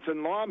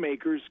Wisconsin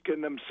lawmakers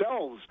can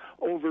themselves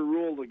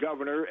overrule the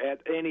governor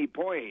at any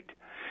point.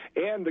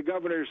 And the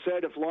governor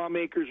said if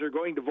lawmakers are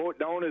going to vote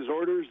down his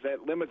orders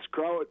that limits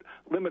crowds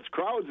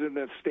in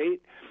the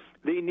state,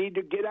 they need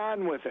to get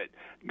on with it.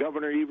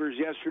 Governor Evers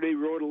yesterday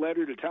wrote a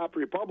letter to top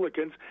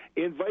Republicans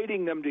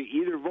inviting them to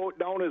either vote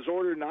down his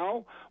order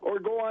now or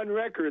go on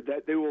record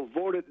that they will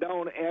vote it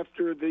down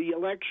after the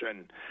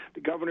election.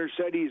 The governor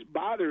said he's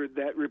bothered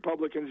that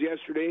Republicans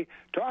yesterday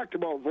talked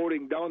about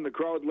voting down the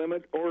crowd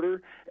limit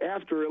order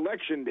after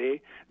Election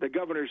Day. The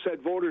governor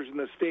said voters in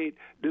the state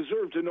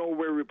deserve to know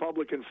where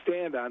Republicans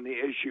stand on the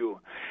issue.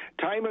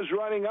 Time is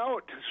running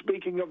out,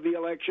 speaking of the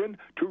election,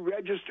 to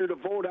register to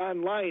vote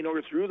online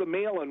or through the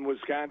mail-in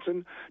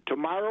Wisconsin,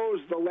 tomorrow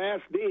is the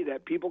last day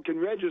that people can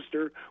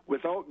register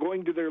without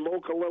going to their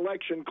local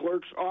election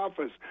clerk's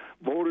office.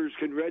 Voters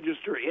can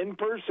register in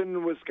person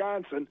in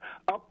Wisconsin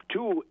up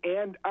to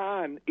and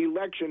on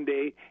Election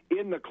Day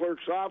in the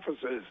clerk's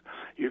offices.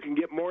 You can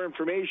get more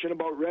information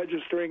about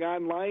registering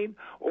online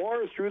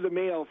or through the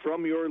mail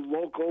from your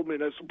local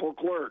municipal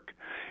clerk.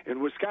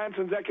 And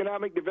Wisconsin's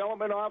Economic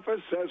Development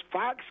Office says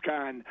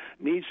Foxconn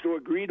needs to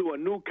agree to a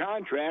new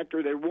contract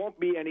or there won't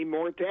be any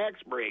more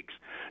tax breaks.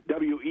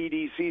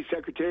 WEDC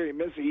Secretary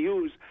Missy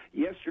Hughes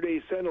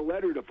yesterday sent a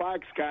letter to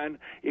Foxconn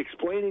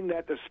explaining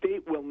that the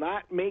state will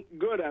not make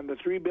good on the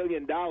 $3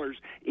 billion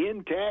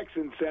in tax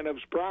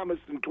incentives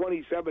promised in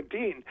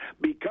 2017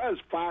 because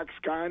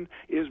Foxconn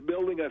is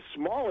building a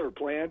smaller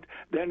plant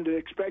than it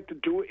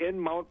expected to in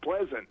Mount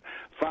Pleasant.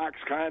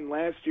 Foxconn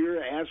last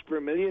year asked for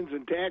millions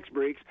in tax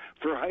breaks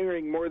for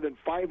hiring more than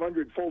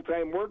 500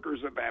 full-time workers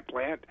at that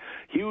plant.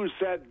 Hughes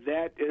said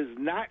that is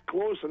not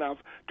close enough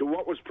to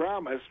what was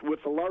promised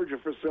with the larger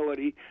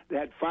facility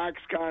that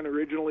Foxconn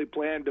originally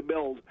planned to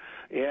build.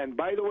 And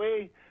by the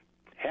way,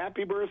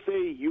 happy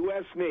birthday,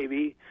 U.S.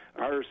 Navy,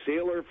 our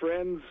sailor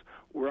friends.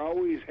 We're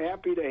always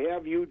happy to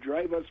have you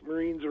drive us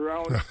Marines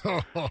around.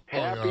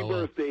 Happy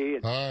birthday.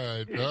 All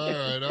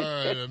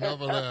right.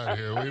 Enough of that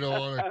here. We don't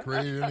want to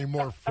create any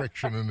more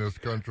friction in this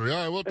country. All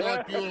right, we'll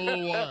talk to you in a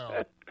little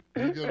while.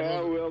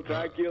 We'll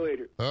talk to you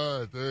later. All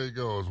right, there he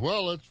goes.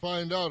 Well, let's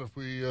find out if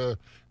we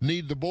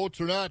need the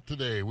boats or not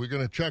today. We're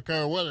going to check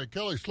our weather.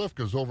 Kelly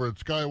Slifka's over at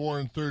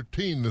Skywarn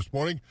 13 this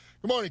morning.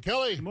 Good morning,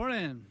 Kelly. Good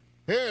morning.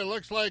 Hey, it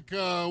looks like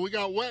we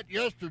got wet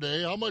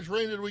yesterday. How much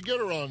rain did we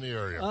get around the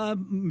area?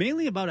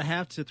 Mainly about a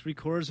half to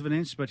 3/4 of an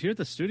inch, but here at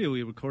the studio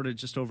we recorded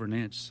just over an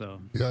inch. So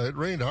yeah, it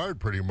rained hard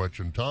pretty much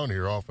in town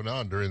here off and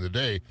on during the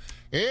day.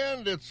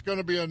 And it's going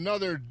to be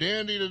another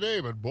dandy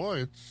today, but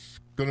boy, it's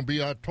going to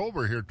be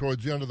October here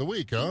towards the end of the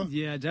week, huh?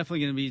 Yeah, definitely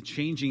going to be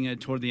changing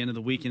toward the end of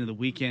the week, into the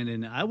weekend,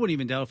 and I wouldn't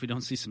even doubt if we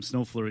don't see some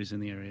snow flurries in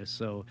the area.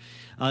 So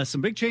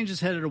some big changes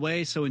headed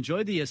away, so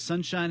enjoy the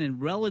sunshine and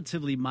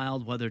relatively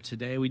mild weather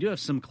today. We do have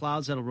some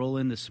clouds that'll roll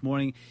in this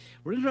morning.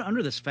 We're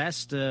under this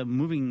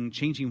fast-moving,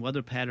 changing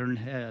weather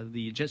pattern,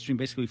 the jet stream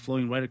basically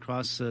flowing right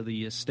across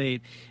the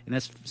state, and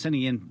that's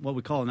sending in what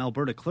we call an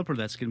Alberta clipper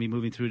that's going to be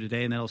moving through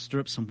today, and that'll stir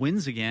up some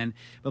winds again.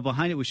 But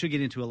behind it, we should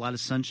get into a lot of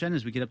sunshine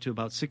as we get up to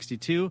about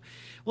 62.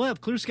 We'll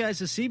have clear skies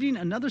this evening.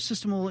 Another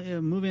system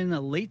will move in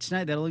late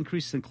tonight. That'll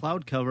increase the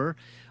cloud cover.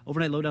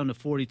 Overnight low down to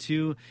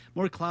 42.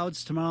 More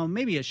clouds tomorrow.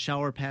 Maybe a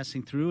shower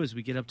passing through as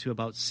we get up to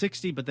about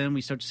 60. But then we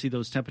start to see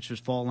those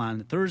temperatures fall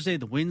on Thursday.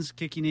 The winds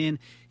kicking in,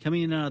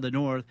 coming in out of the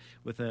north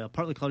with a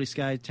partly cloudy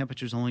sky.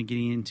 Temperatures only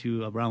getting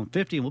into around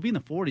 50. And we'll be in the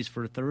 40s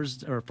for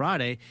Thursday or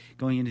Friday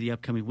going into the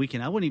upcoming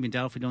weekend. I wouldn't even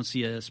doubt if we don't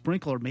see a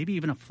sprinkle or maybe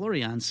even a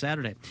flurry on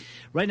Saturday.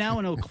 Right now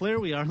in Eau Claire,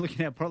 we are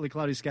looking at partly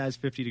cloudy skies,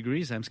 50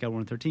 degrees. I'm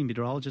Skywarn 13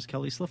 meteorologist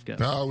Kelly Slifka.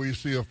 Now we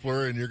see a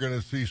flurry, and you're going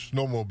to see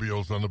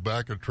snowmobiles on the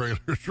back of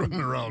trailers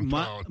running around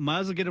town. Might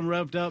as well get them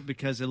revved up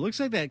because it looks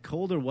like that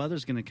colder weather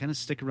is going to kind of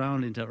stick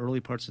around into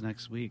early parts of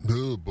next week.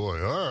 Oh, boy.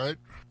 All right.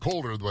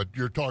 Colder, but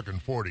you're talking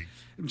 40s.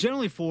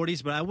 Generally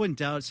 40s, but I wouldn't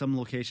doubt some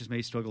locations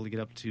may struggle to get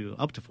up to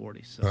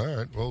 40s. So. All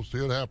right. We'll see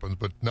what happens,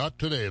 but not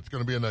today. It's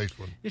going to be a nice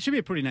one. It should be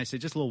a pretty nice day,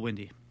 just a little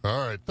windy.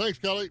 All right. Thanks,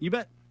 Kelly. You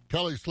bet.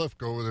 Kelly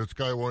Slifka over there at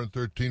Skywarn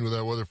 13 with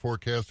that weather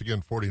forecast.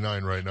 Again,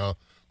 49 right now.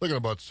 Looking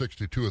about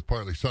 62 with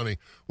partly sunny.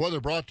 Weather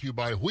brought to you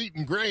by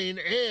Wheaton Grain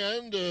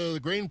and the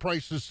grain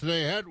prices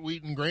today at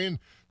Wheaton Grain.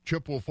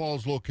 Chippewa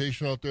Falls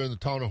location out there in the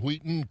town of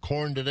Wheaton.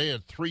 Corn today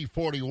at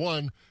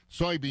 $3.41,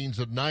 soybeans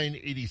at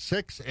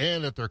 $9.86,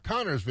 and at their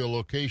Connorsville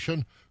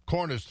location,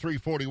 corn is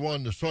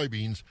 $3.41 to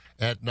soybeans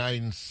at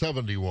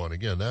 $9.71.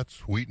 Again, that's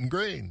Wheaton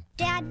Grain.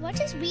 Dad, what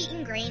does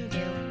Wheaton Grain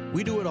do?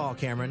 We do it all,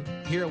 Cameron.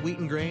 Here at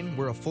Wheaton Grain,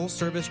 we're a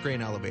full-service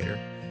grain elevator.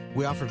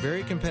 We offer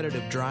very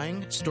competitive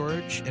drying,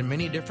 storage, and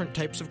many different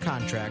types of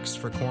contracts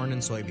for corn and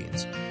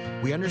soybeans.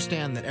 We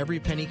understand that every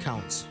penny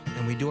counts,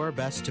 and we do our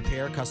best to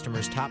pay our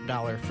customers top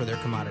dollar for their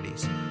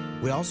commodities.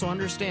 We also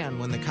understand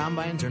when the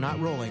combines are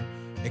not rolling,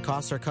 it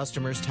costs our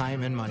customers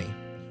time and money.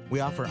 We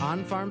offer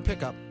on-farm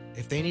pickup.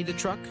 If they need a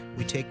truck,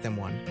 we take them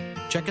one.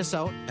 Check us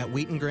out at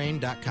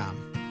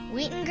wheatongrain.com.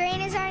 Wheaton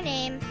Grain is our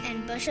name,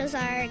 and bushels are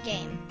our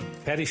game.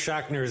 Patty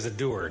Shockner is a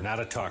doer,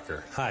 not a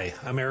talker. Hi,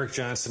 I'm Eric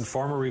Johnson,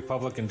 former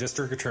Republican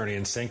District Attorney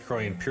in St.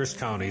 Croix and Pierce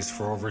counties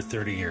for over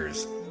 30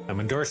 years. I'm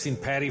endorsing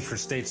Patty for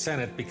State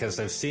Senate because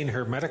I've seen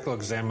her medical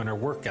examiner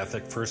work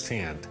ethic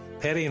firsthand.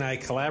 Patty and I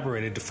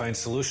collaborated to find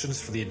solutions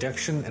for the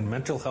addiction and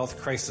mental health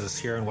crisis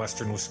here in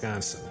western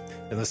Wisconsin.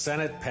 In the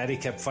Senate, Patty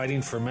kept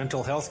fighting for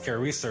mental health care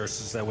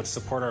resources that would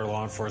support our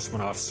law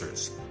enforcement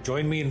officers.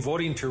 Join me in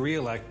voting to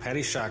re-elect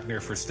Patty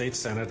Shockner for State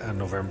Senate on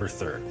November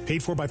 3rd.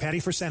 Paid for by Patty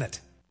for Senate.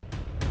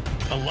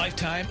 A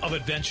lifetime of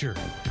adventure.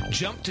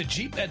 Jump to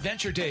Jeep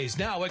Adventure Days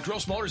now at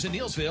Gross Motors in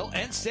Neillsville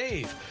and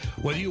save.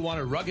 Whether you want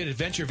a rugged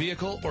adventure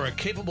vehicle or a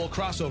capable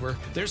crossover,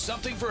 there's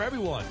something for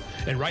everyone.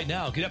 And right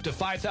now, get up to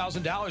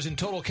 $5,000 in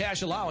total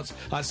cash allowance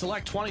on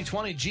select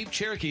 2020 Jeep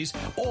Cherokees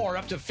or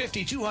up to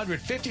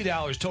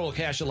 $5,250 total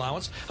cash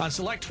allowance on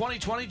select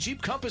 2020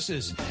 Jeep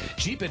Compasses.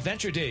 Jeep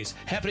Adventure Days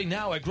happening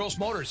now at Gross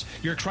Motors,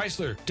 your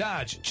Chrysler,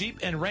 Dodge, Jeep,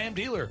 and Ram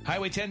dealer,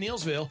 Highway 10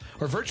 Neillsville,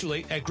 or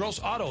virtually at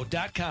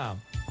grossauto.com.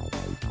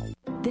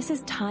 This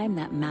is time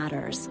that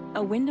matters.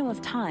 A window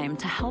of time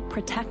to help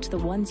protect the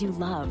ones you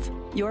love.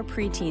 Your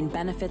preteen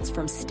benefits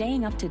from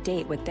staying up to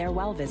date with their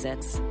well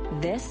visits.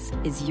 This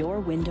is your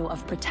window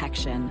of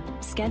protection.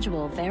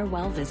 Schedule their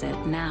well visit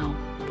now.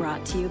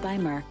 Brought to you by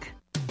Merck.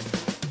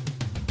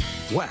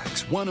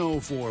 Wax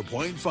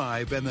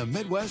 104.5 and the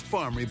Midwest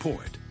Farm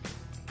Report.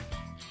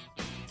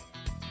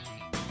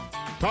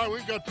 All right,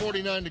 we've got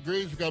 49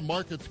 degrees. We've got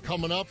markets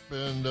coming up,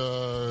 and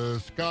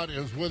Scott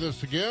is with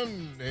us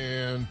again.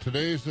 And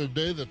today's the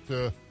day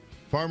that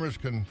farmers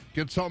can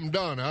get something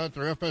done at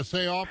their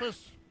FSA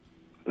office.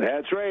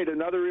 That's right.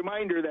 Another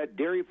reminder that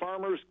dairy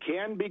farmers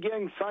can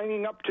begin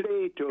signing up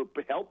today to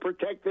help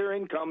protect their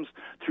incomes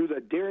through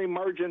the Dairy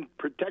Margin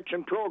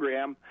Protection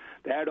Program.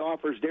 That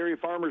offers dairy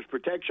farmers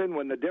protection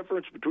when the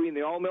difference between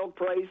the all-milk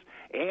price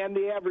and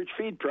the average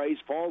feed price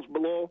falls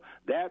below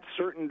that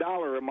certain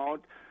dollar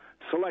amount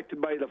selected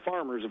by the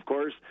farmers, of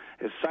course.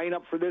 As sign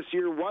up for this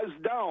year was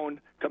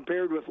down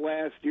compared with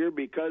last year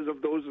because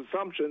of those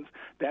assumptions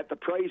that the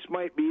price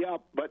might be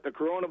up, but the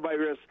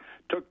coronavirus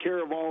took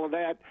care of all of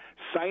that.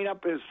 Sign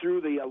up is through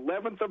the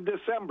 11th of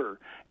December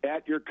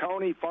at your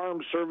county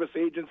farm service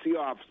agency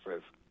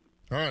offices.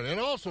 All right, and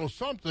also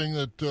something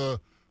that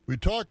we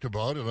talked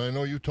about, and I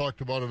know you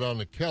talked about it on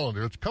the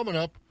calendar. It's coming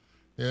up,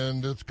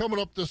 and it's coming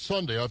up this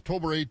Sunday,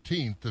 October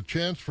 18th, the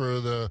chance for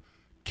the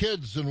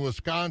kids in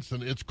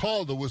Wisconsin. It's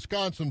called the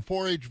Wisconsin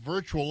 4-H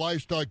Virtual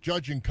Livestock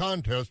Judging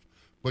Contest,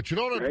 but you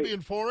don't have to be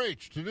in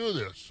 4-H to do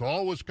this. So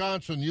all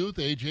Wisconsin youth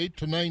age 8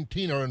 to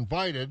 19 are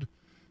invited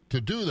to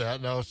do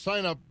that. Now,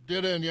 sign up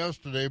did end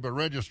yesterday, but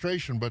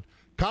registration. But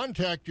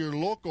contact your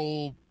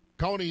local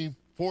county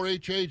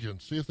 4-H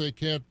agents. See if they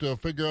can't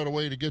figure out a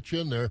way to get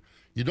you in there.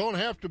 You don't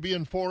have to be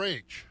in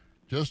 4-H.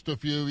 Just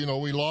if we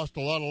lost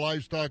a lot of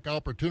livestock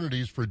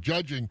opportunities for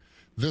judging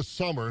this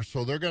summer,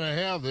 so they're going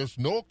to have this,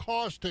 no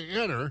cost to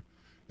enter,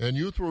 and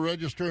youth will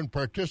register and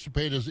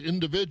participate as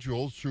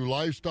individuals through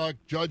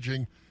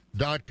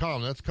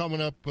livestockjudging.com. That's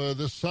coming up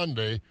this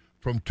Sunday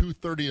from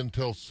 2:30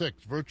 until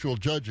 6, virtual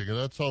judging, and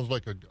that sounds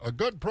like a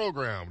good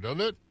program,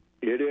 doesn't it?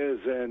 It is,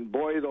 and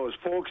boy, those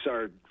folks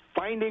are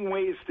finding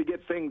ways to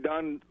get things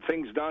done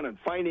and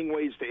finding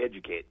ways to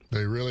educate.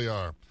 They really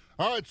are.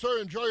 All right,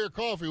 sir, enjoy your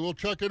coffee. We'll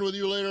check in with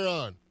you later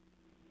on.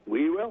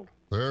 We will.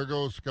 There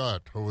goes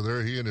Scott over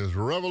there, he and his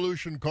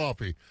Revolution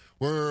Coffee.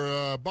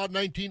 We're about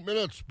 19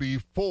 minutes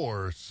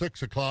before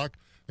 6 o'clock.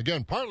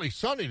 Again, partly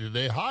sunny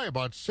today, high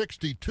about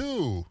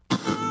 62.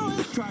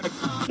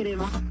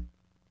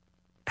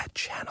 At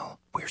Channel,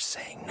 we're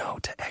saying no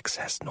to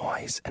excess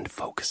noise and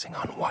focusing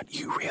on what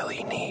you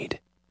really need.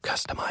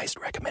 Customized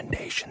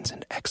recommendations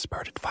and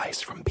expert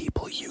advice from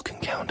people you can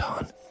count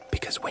on.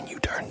 Because when you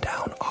turn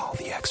down all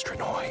the extra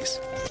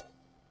noise,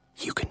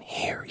 you can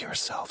hear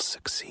yourself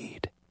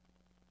succeed.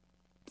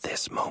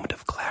 This moment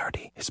of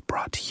clarity is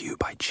brought to you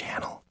by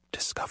Channel.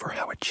 Discover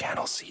how a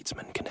Channel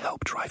seedsman can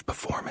help drive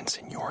performance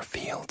in your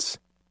fields.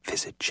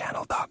 Visit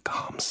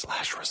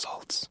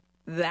channel.com/results.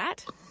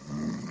 That's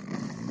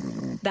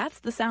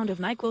the sound of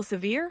NyQuil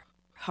Severe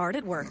hard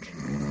at work.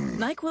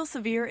 NyQuil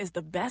Severe is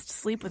the best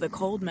sleep with a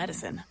cold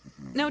medicine.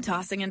 No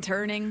tossing and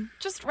turning,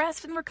 just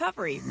rest and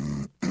recovery.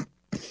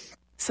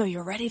 So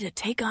you're ready to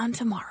take on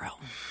tomorrow.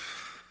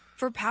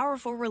 For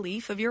powerful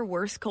relief of your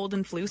worst cold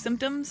and flu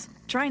symptoms,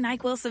 try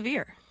NyQuil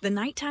Severe. The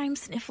nighttime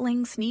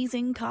sniffling,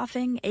 sneezing,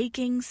 coughing,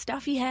 aching,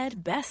 stuffy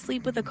head, best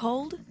sleep with a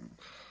cold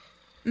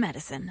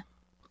medicine.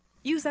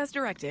 Use as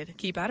directed.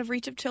 Keep out of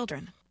reach of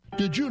children.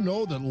 Did you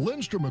know that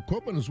Lindstrom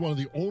Equipment is one of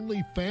the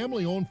only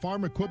family-owned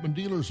farm equipment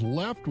dealers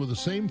left with the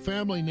same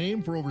family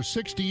name for over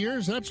 60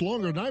 years? That's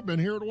longer than I've been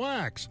here at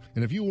Wax.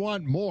 And if you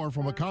want more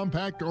from a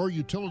compact or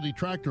utility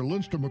tractor,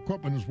 Lindstrom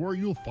Equipment is where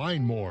you'll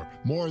find more.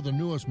 More of the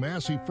newest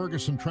Massey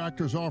Ferguson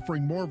tractors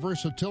offering more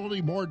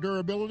versatility, more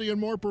durability, and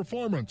more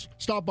performance.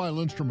 Stop by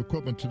Lindstrom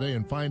Equipment today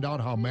and find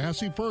out how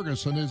Massey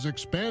Ferguson is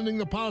expanding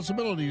the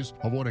possibilities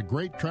of what a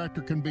great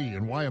tractor can be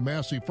and why a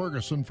Massey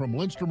Ferguson from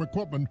Lindstrom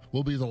Equipment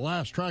will be the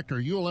last tractor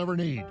you'll ever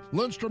need.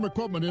 Lindstrom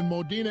Equipment in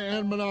Modena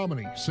and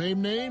Menominee.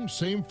 Same name,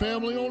 same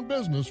family-owned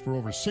business for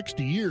over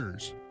 60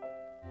 years.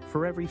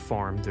 For every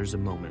farm, there's a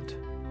moment.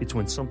 It's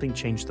when something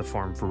changed the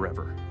farm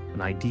forever.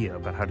 An idea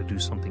about how to do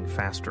something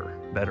faster,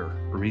 better,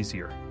 or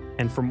easier.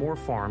 And for more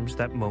farms,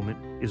 that moment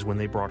is when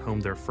they brought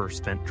home their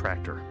first Fendt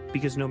tractor.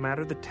 Because no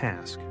matter the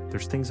task,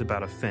 there's things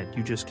about a Fendt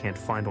you just can't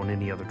find on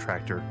any other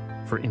tractor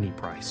for any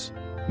price.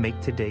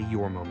 Make today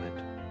your moment.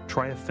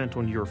 Try a Fendt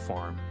on your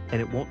farm,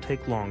 and it won't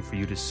take long for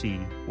you to see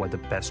why the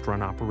best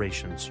run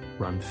operations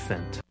run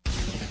Fendt.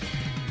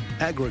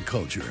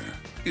 Agriculture,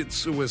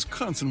 It's a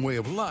Wisconsin way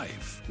of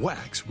life.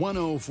 Wax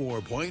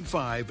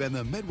 104.5 and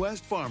the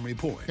Midwest Farm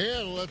Report.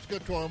 And let's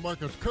get to our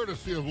markets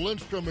courtesy of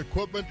Lindstrom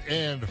Equipment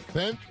and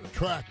Fendt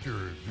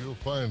Tractors. You'll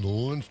find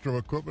Lindstrom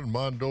Equipment,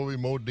 Mondovi,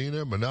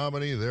 Modena,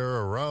 Menominee.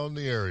 They're around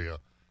the area.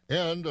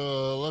 And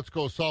let's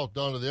go south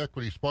down to the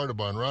Equity Sparta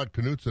Barn. Rod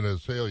Knutson had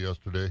sale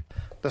yesterday.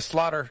 The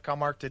slaughter cow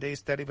mark today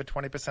steady with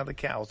 20% of the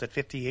cows at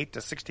 58 to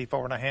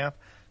 64.5,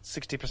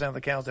 60% of the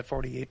cows at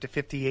 48 to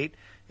 58,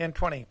 and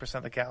 20%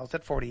 of the cows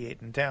at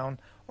 48 and down.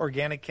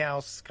 Organic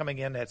cows coming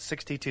in at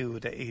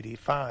 62 to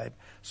 85.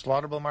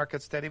 Slaughterable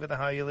market steady with the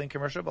high-yielding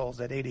commercial bulls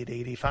at 80 to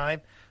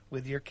 85,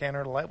 with your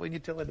Canner lightweight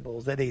utility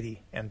bulls at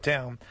 80 and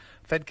down.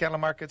 Fed cattle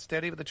market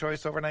steady with the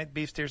choice overnight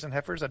beef steers and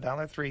heifers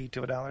 $1.03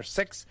 to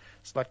 $1.06.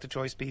 Select the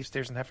choice beef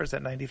steers and heifers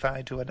at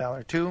 $95 to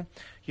 $1.02.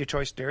 Your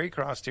choice dairy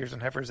cross steers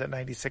and heifers at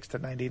 $96 to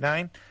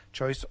 $99.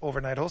 Choice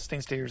overnight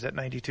Holstein steers at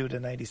 $92 to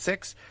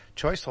 $96.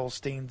 Choice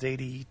Holsteins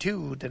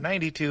 $82 to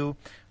 $92,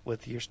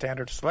 with your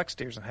standard select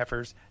steers and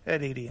heifers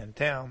at $80 and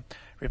down.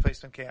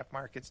 Replacement calf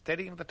market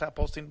steady with the top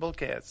Holstein bull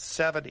calves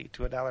 $70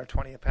 to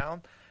 $1.20 a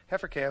pound.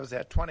 Heifer calves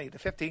at $20 to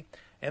 $50,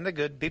 and the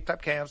good beef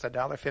top calves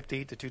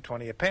 $1.50 to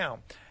 $2.20 a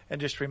pound.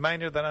 And just a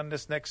reminder that on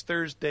this next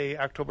Thursday,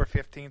 October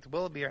 15th,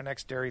 will be our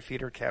next dairy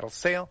feeder cattle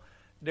sale.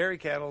 Dairy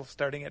cattle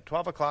starting at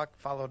 12 o'clock,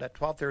 followed at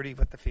 12:30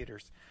 with the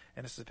feeders.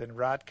 And this has been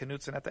Rod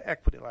Knutson at the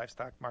Equity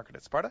Livestock Market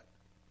at Sparta.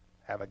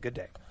 Have a good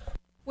day.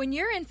 When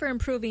you're in for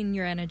improving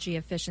your energy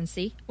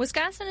efficiency,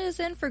 Wisconsin is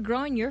in for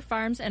growing your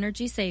farm's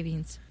energy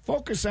savings.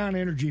 Focus on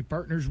Energy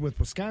partners with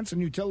Wisconsin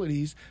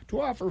Utilities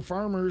to offer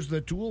farmers the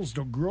tools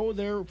to grow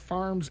their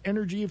farm's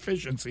energy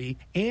efficiency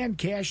and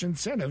cash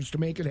incentives to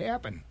make it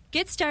happen.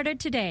 Get started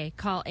today.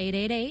 Call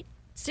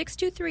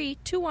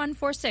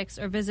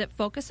 888-623-2146 or visit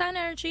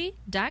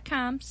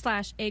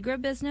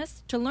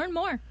focusonenergy.com/agribusiness to learn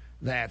more.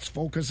 That's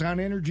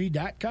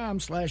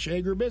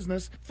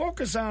focusonenergy.com/agribusiness.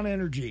 Focus on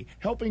Energy,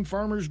 helping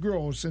farmers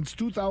grow since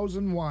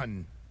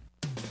 2001.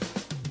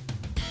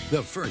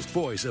 The first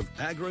voice of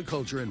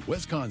agriculture in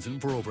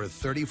Wisconsin for over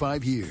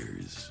 35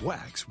 years.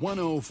 Wax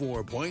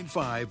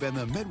 104.5 and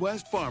the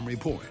Midwest Farm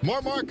Report.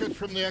 More markets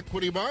from the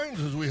Equity Barns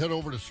as we head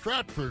over to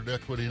Stratford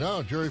Equity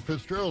now. Jerry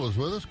Fitzgerald is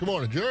with us. Good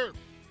morning, Jerry.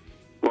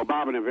 Well,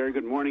 Bob, and a very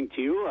good morning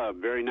to you.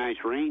 Very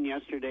nice rain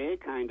yesterday,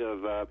 kind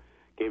of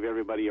gave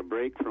everybody a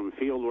break from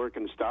field work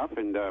and stuff,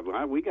 and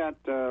we got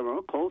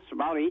close to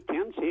about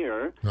 8/10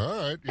 here. All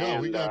right, yeah,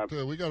 and, we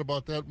got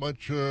about that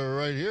much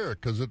right here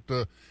because it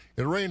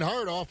rained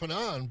hard off and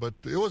on, but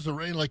it was a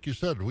rain like you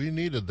said. We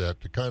needed that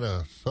to kind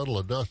of settle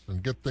the dust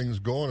and get things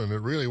going, and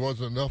it really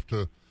wasn't enough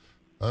to,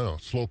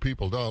 slow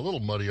people down. A little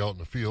muddy out in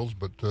the fields,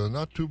 but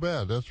not too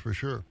bad, that's for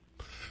sure.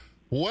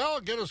 Well,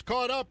 get us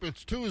caught up.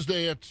 It's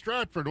Tuesday at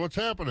Stratford. What's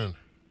happening?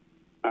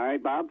 All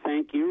right, Bob,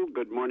 thank you.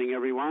 Good morning,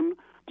 everyone.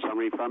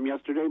 Summary from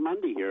yesterday,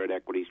 Monday, here at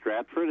Equity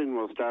Stratford, and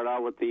we'll start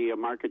out with the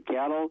market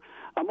cattle.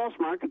 Most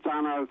markets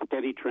on a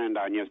steady trend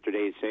on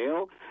yesterday's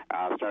sale,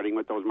 starting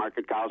with those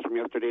market cows from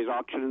yesterday's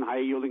auction, and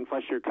high-yielding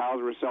fleshier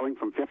cows were selling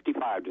from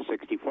 55 to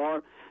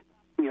 64,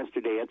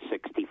 yesterday at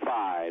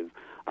 65.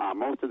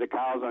 Most of the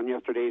cows on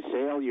yesterday's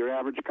sale, your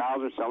average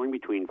cows are selling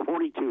between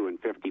 42 and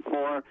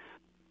 54.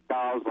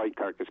 Cows, light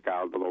carcass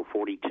cows, below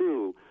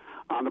 42.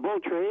 On the bull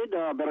trade,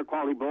 better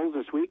quality bulls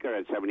this week are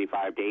at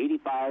 75 to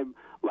 85,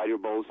 lighter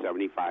bulls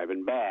 75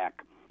 and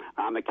back.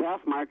 On the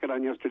calf market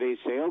on yesterday's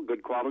sale,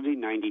 good quality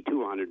 90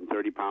 to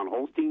 130-pound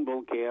Holstein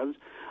bull calves,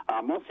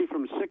 mostly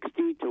from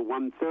 60 to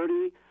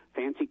 130,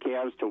 fancy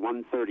calves to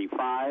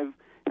 135.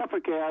 Heifer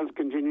calves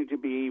continue to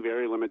be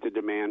very limited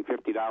demand,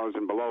 $50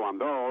 and below on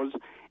those.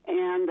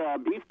 And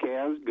beef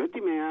calves, good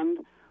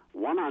demand,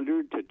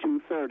 100 to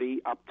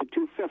 230, up to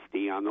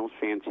 250 on those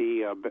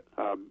fancy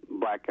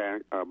black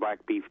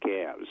beef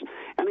calves.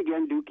 And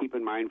again, do keep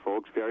in mind,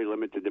 folks, very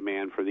limited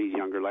demand for these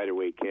younger, lighter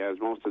weight calves.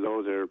 Most of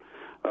those are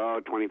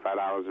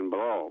 $25 and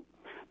below.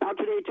 Now,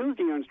 today,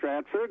 Tuesday, here in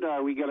Stratford,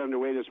 we get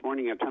underway this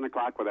morning at 10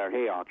 o'clock with our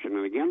hay auction.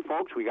 And again,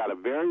 folks, we got a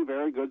very,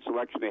 very good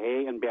selection of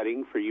hay and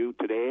bedding for you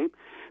today.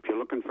 If you're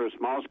looking for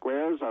small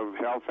squares of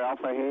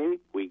alfalfa hay,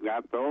 we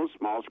got those.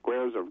 Small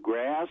squares of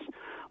grass,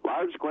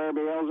 large square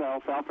bales,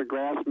 alfalfa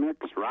grass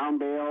mix, round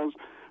bales.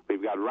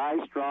 We've got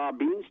rye straw,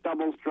 bean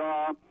stubble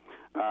straw.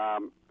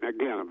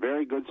 Again, a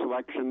very good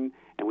selection.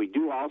 And we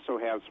do also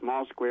have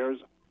small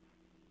squares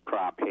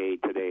crop hay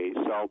today.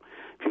 So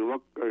if you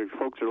look, or if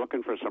folks are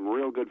looking for some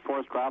real good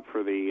fourth crop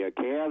for the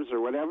calves or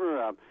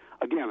whatever,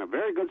 again, a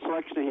very good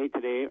selection of hay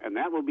today, and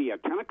that will be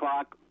at 10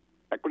 o'clock,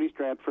 Equity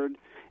Stratford,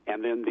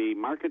 and then the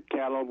market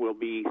cattle will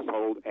be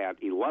sold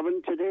at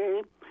 11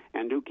 today.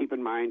 And do keep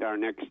in mind our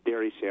next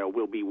dairy sale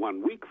will be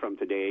 1 week from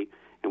today,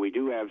 and we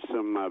do have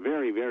some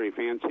very, very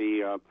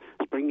fancy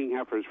springing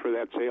heifers for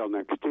that sale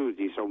next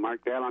Tuesday. So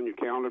mark that on your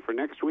calendar for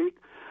next week.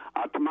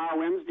 Tomorrow,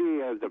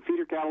 Wednesday, the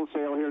feeder cattle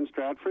sale here in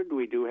Stratford.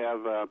 We do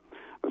have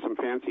some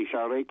fancy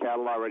Charolais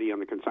cattle already on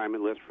the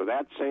consignment list for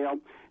that sale.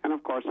 And,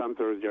 of course, on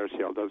Thursday, our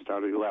sale does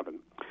start at 11.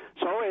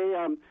 So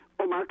a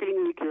full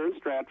marketing week here in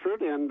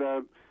Stratford. And,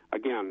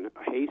 again,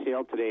 hay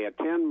sale today at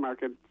 10,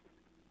 market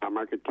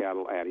market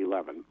cattle at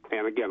 11.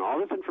 And again, all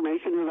this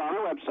information is on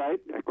our website,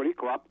 Equity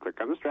Co-op.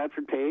 Click on the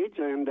Stratford page,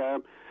 and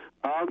if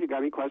you got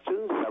any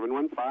questions,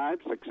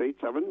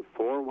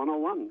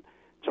 715-687-4101.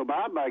 So,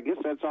 Bob, I guess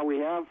that's all we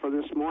have for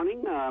this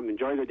morning.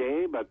 Enjoy the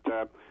day, but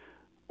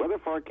weather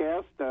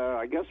forecast,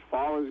 I guess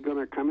fall is going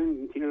to come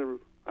in here.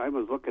 I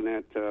was looking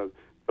at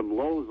some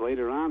lows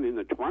later on in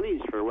the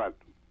 20s for what?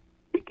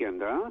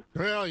 Weekend, huh?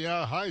 Well,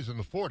 yeah, highs in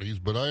the 40s,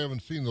 but I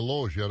haven't seen the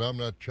lows yet. I'm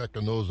not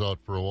checking those out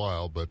for a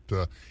while, but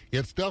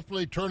it's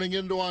definitely turning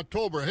into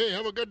October. Hey,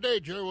 have a good day,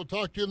 Jerry. We'll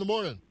talk to you in the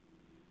morning.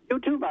 You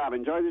too, Bob.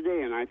 Enjoy the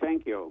day, and I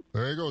thank you.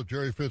 There you go,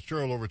 Jerry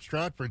Fitzgerald over at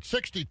Stratford.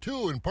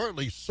 62 and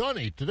partly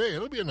sunny today.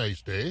 It'll be a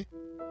nice day.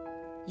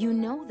 You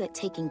know that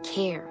taking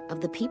care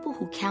of the people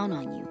who count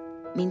on you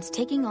means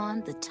taking on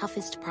the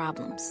toughest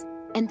problems,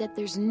 and that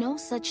there's no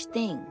such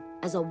thing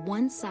as a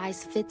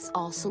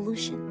one-size-fits-all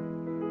solution.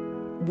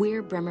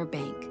 We're Bremer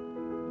Bank.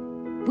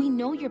 We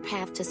know your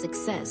path to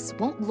success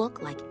won't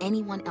look like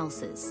anyone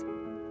else's,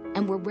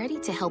 and we're ready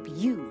to help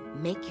you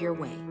make your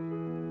way.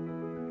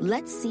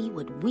 Let's see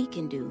what we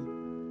can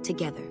do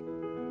together.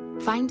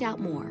 Find out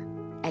more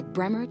at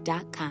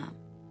bremer.com.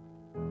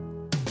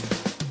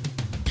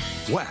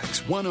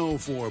 Wax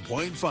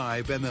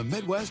 104.5 and the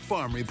Midwest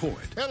Farm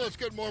Report. And let's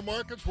get more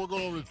markets. We're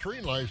going over to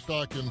Treen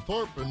Livestock in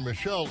Thorpe, and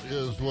Michelle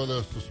is with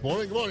us this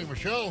morning. Good morning,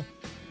 Michelle.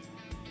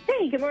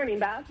 Hey, good morning,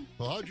 Bob.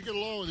 Well, how'd you get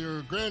along with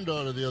your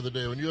granddaughter the other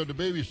day when you had to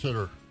babysit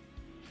her?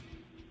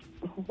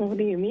 What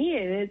do you mean?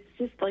 It's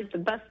just like the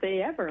best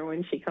day ever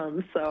when she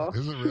comes. So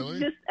is it really?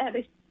 Just at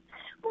a,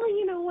 well,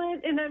 you know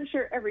what? And I'm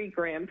sure every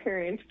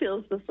grandparent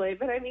feels this way.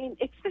 But I mean,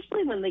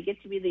 especially when they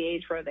get to be the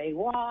age where they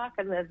walk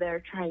and then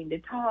they're trying to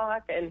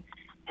talk, and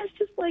it's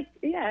just like,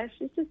 yeah,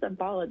 she's just a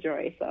ball of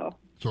joy. So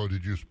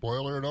did you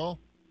spoil her at all?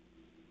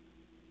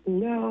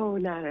 No,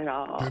 not at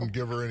all. Didn't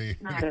give her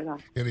not at all.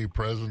 any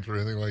presents or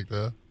anything like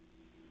that?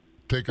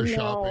 Take her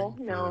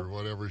shopping no. for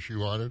whatever she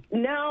wanted?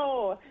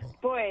 No,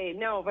 boy,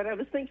 no. But I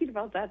was thinking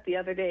about that the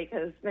other day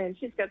because, man,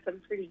 she's got some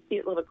pretty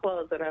cute little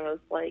clothes. And I was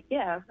like,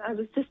 yeah, I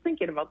was just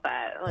thinking about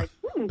that. Like,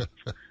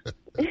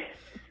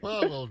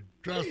 Well, we'll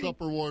dress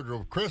up her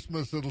wardrobe.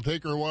 Christmas, it'll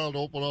take her a while to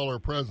open all her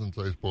presents,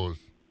 I suppose.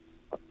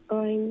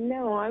 I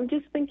know. I'm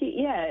just thinking,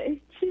 yeah,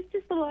 she's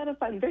just a lot of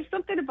fun. There's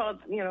something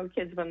about,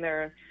 kids when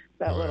they're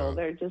that little.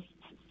 They're just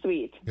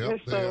sweet.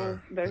 Yep,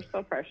 they're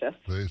so precious.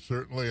 They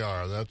certainly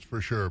are, that's for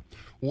sure.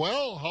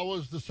 Well, how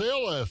was the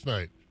sale last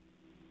night?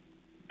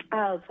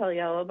 I'll tell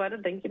you all about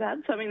it. Thank you, Bob.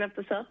 Summing up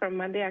the sale from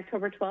Monday,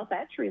 October 12th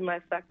at Treen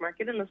Livestock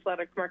Market in the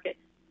Slaughter Market.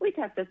 We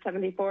tapped at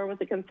 74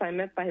 with a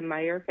consignment by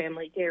Meyer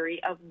Family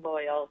Dairy of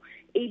Loyal.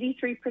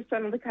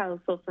 83% of the cows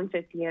sold from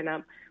 50 and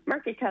up.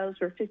 Market cows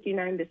were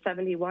 59 to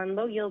 71.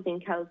 Low-yielding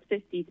cows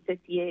 50 to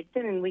 58.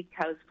 Thin and weak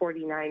cows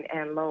 49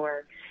 and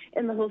lower.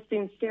 In the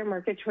Holstein steer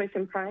market, choice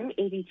and prime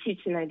 82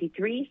 to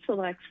 93.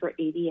 Selects were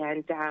 80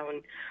 and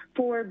down.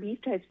 For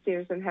beef type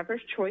steers and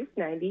heifers, choice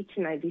 90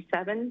 to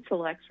 97.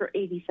 Selects were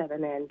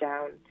 87 and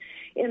down.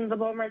 In the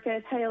bull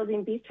market,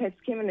 high-yielding beef types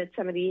came in at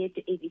 78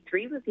 to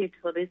 83, with the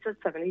utilities at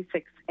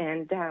 76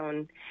 and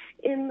down.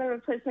 In the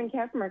replacement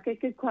calf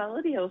market, good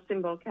quality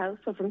Holstein bull cows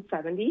sold from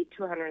 $70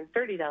 to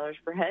 $130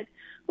 per head.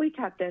 We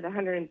topped at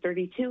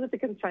 $132 with a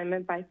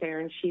consignment by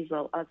Farron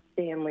Sheasel of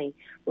Stanley.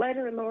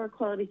 Lighter and lower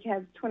quality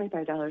calves,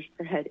 $25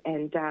 per head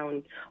and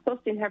down.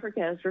 Holstein heifer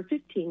calves were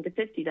 $15 to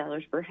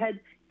 $50 per head.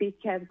 Beef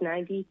calves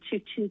 $90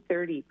 to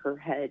 $230 per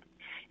head.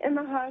 In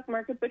the hog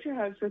market, butcher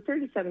hogs were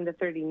 37 to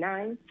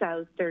 39,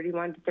 sows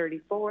 31 to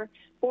 34,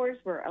 boars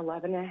were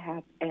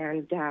 11.5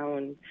 and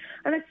down.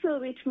 Our next sale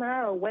will be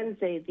tomorrow,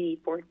 Wednesday the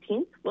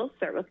 14th. We'll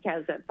start with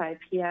cows at 5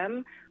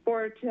 p.m.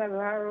 For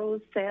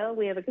tomorrow's sale,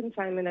 we have a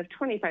consignment of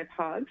 25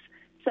 hogs,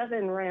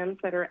 7 rams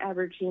that are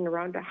averaging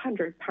around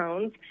 100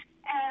 pounds,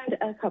 and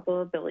a couple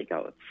of billy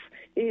goats.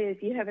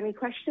 If you have any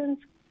questions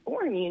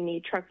or you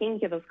need trucking,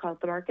 give us a call at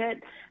the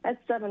market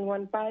at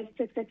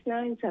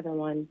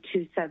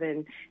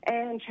 715-669-7127.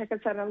 And check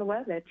us out on the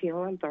web at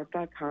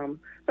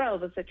tlmthorpe.com. For all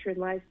of us at Treen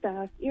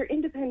Livestock, your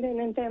independent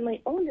and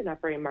family-owned and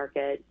operating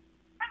market.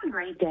 Have a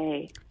great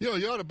day. You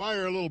ought to buy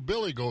her a little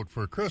billy goat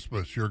for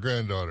Christmas, your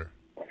granddaughter.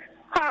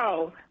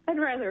 Oh, I'd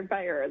rather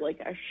buy her like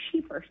a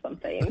sheep or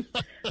something.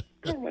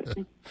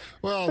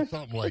 Well,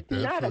 something like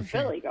that. Not a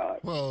billy goat.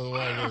 Well,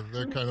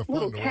 they're kind of fun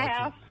little to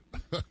calf. watch.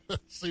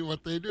 See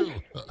what they do.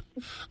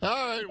 All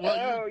right.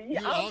 Well,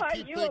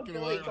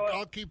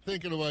 I'll keep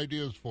thinking of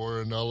ideas for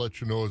her, and I'll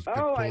let you know as it gets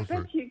closer. I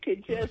bet you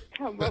could just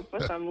come up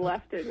with them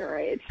left and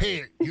right.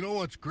 Hey, you know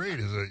what's great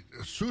is a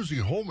Susie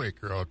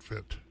Homemaker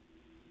outfit.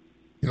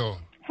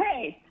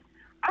 Hey,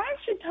 I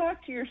should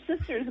talk to your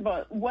sisters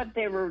about what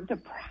they were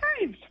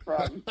deprived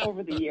from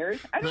over the years.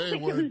 I don't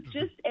think it was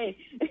just a...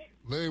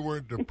 They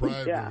weren't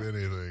deprived of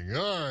anything.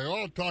 All right,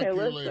 I'll talk to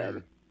you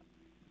later.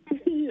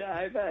 Yeah,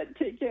 I bet.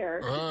 Take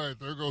care. All right,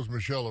 there goes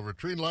Michelle over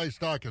Treen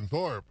Livestock in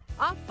Thorpe.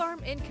 Off-farm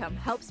income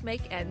helps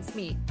make ends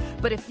meet.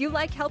 But if you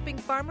like helping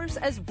farmers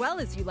as well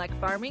as you like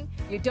farming,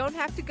 you don't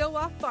have to go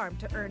off-farm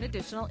to earn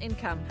additional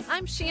income.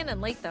 I'm Shannon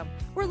Latham.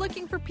 We're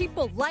looking for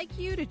people like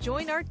you to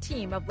join our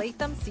team of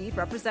Latham Seed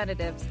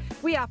representatives.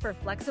 We offer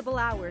flexible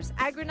hours,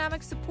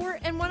 agronomic support,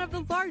 and one of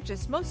the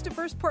largest, most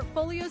diverse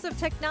portfolios of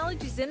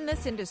technologies in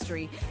this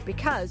industry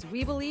because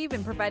we believe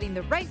in providing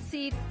the right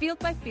seed field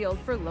by field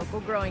for local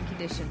growing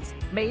conditions.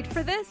 Made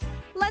for this?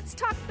 Let's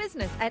talk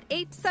business at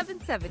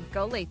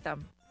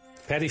 877-GO-LATHAM.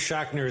 Patty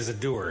Shockner is a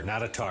doer,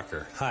 not a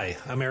talker. Hi,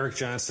 I'm Eric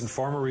Johnson,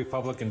 former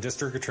Republican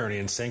District Attorney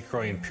in St.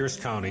 Croix and Pierce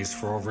counties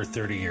for over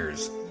 30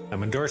 years.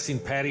 I'm endorsing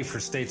Patty for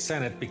State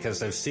Senate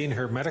because I've seen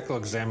her medical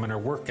examiner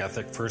work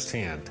ethic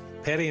firsthand.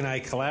 Patty and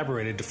I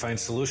collaborated to find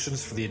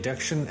solutions for the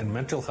addiction and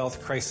mental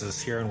health crisis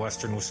here in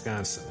western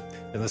Wisconsin.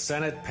 In the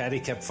Senate, Patty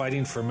kept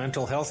fighting for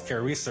mental health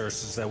care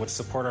resources that would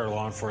support our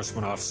law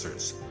enforcement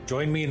officers.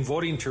 Join me in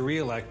voting to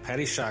re-elect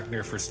Patty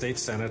Shockner for State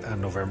Senate on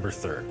November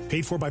 3rd.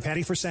 Paid for by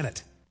Patty for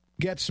Senate.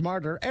 Get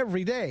smarter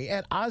every day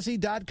at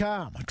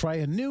Ozzy.com. Try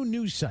a new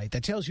news site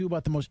that tells you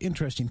about the most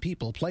interesting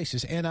people,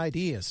 places, and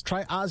ideas.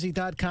 Try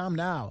Ozzy.com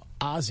now.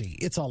 Ozzy,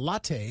 it's a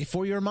latte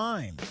for your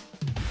mind.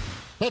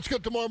 Let's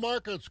get to more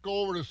markets.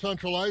 Go over to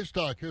Central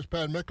Livestock. Here's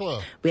Pat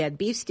Mikla. We had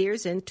beef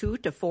steers in 2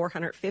 to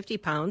 450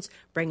 pounds,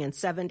 bringing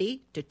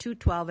 70 to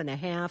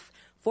 212.5.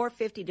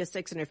 450 to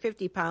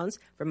 650 pounds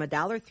from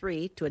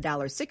 $1.03 to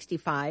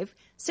 $1.65,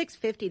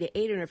 650 to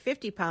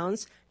 850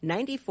 pounds,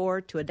 94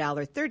 to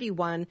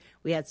 $1.31.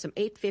 We had some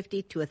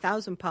 850 to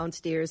 1,000 pound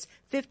steers,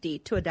 50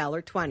 to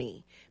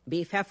 $1.20.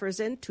 Beef heifers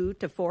in 2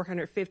 to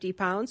 450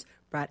 pounds,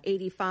 brought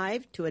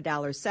 85 to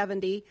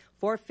 $1.70,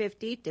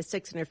 450 to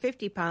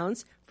 650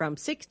 pounds, from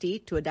 60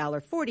 to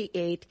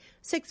 $1.48,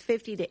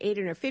 650 to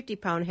 850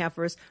 pound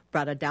heifers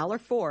brought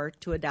 $1.04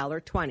 to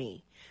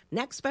 $1.20.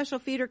 Next special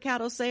feeder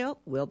cattle sale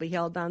will be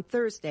held on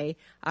Thursday,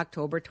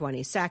 October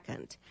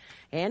 22nd.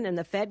 And in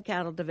the fed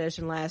cattle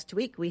division last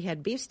week, we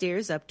had beef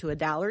steers up to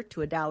 $1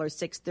 to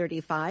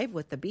 $1.635,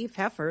 with the beef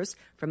heifers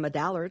from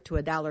 $1 to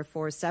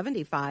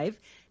 $1.475.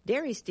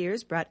 Dairy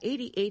steers brought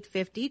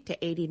 $88.50 to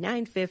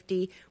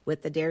 $89.50,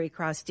 with the dairy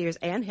cross steers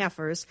and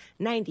heifers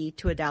 $90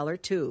 to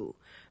 $1.02.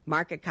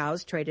 Market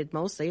cows traded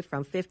mostly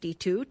from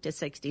 52 to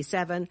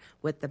 67,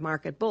 with the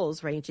market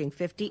bulls ranging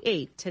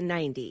 58 to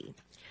 90.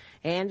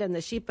 And in the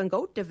sheep and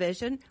goat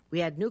division, we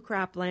had new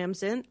crop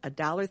lambs in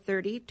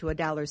 $1.30 to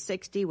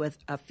 $1.60, with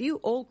a few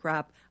old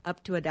crop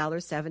up to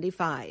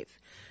 $1.75.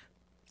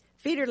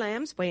 Feeder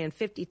lambs weighing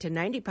 50 to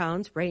 90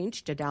 pounds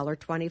ranged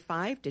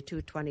 $1.25 to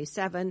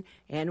 $2.27,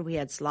 and we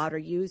had slaughter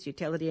ewes,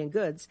 utility, and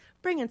goods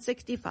bringing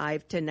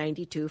 65 to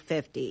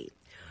 $92.50.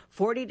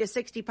 40 to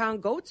 60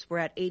 pound goats were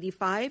at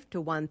 85 to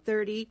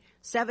 130,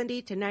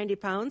 70 to 90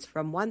 pounds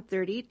from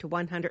 130 to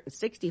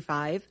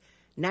 165.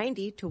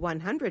 90 to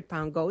 100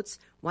 pound goats,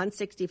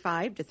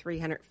 165 to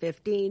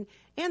 315,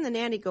 and the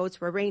nanny goats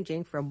were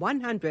ranging from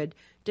 $100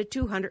 to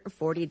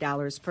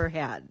 $240 per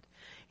head.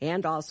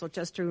 And also,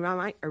 just a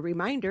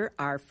reminder,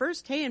 our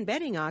first hay and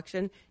bedding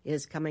auction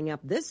is coming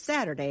up this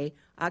Saturday,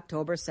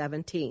 October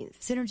 17th.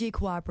 Synergy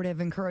Cooperative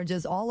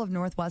encourages all of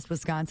Northwest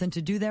Wisconsin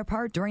to do their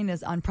part during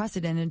this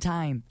unprecedented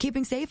time,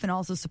 keeping safe and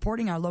also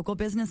supporting our local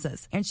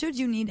businesses. And should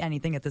you need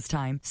anything at this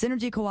time,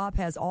 Synergy Co-op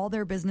has all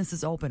their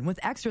businesses open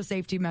with extra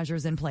safety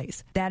measures in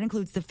place. That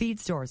includes the feed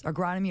stores,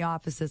 agronomy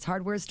offices,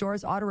 hardware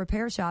stores, auto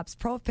repair shops,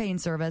 propane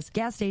service,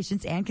 gas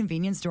stations, and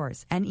convenience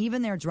stores, and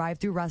even their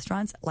drive-through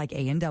restaurants like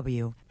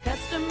A&W.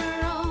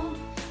 Customer-owned,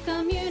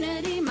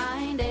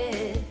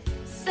 community-minded,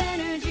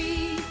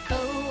 Synergy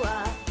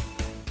Co-op.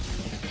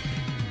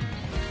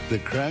 The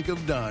crack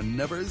of dawn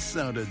never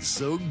sounded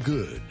so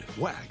good.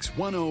 Wax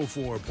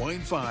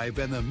 104.5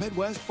 and the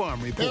Midwest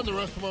Farm Report. And the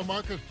rest of our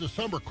markets,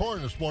 December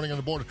corn this morning on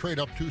the Board of Trade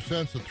up 2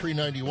 cents at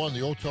 $3.91.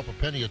 The oats up a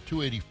penny at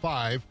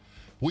 $2.85.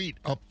 Wheat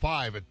up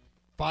 5 at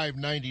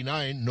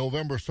 $5.99.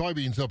 November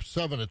soybeans up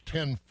 7 at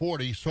 $10.40.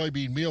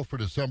 Soybean meal for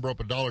December up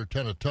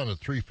 $1.10 a ton at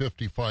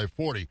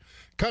 $355.40.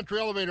 Country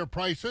elevator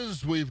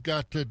prices. We've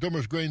got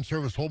Dummer's Grain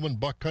Service, Holman,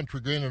 Buck Country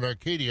Grain, and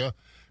Arcadia.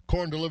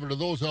 Corn delivered to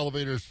those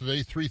elevators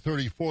today,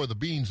 $3.34. The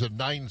beans at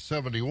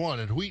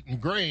 $9.71. At Wheaton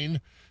Grain,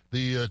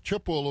 the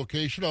Chippewa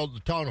location out of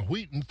the town of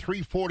Wheaton,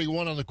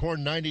 $3.41 on the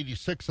corn,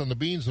 $9.86 on the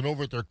beans. And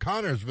over at their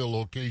Connorsville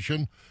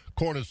location,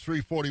 corn is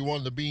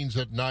 $3.41. The beans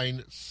at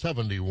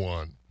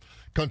 $9.71.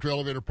 Country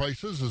elevator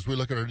prices as we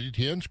look at our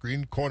DTN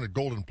screen. Corn at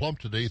Golden Plump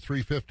today,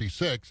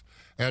 $3.56.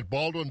 At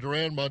Baldwin,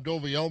 Durand,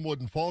 Mondovi, Elmwood,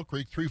 and Fall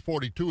Creek,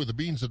 $3.42 with the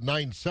beans at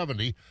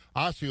 $9.70.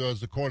 Osseo has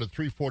the corn at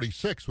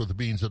 $3.46 with the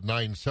beans at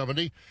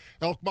 $9.70.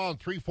 Elk Mound,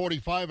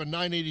 $3.45 and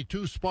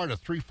 $9.82. Sparta,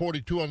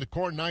 $3.42 on the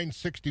corn,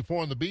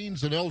 $9.64 on the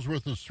beans. And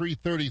Ellsworth is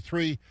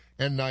 $3.33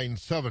 and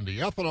 $9.70.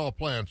 Ethanol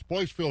plants,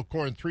 Boyceville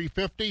corn,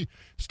 $3.50.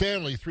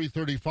 Stanley,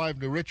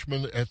 $3.35. New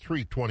Richmond at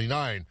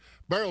 $3.29.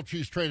 Barrel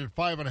cheese traded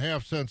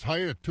 5.5 cents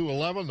higher at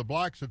 $2.11. The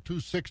blocks at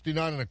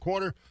 $2.69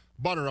 1/4.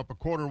 Butter up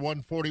 1/4,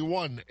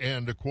 $1.41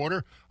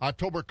 1/4.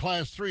 October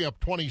Class 3 up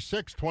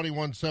 26,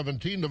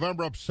 $21.17.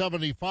 November up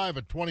 75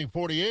 at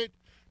 $20.48.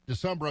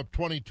 December up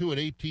 22 at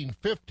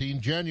 18.15.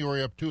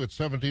 January up 2 at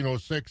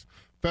 17.06.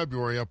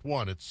 February up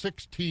 1 at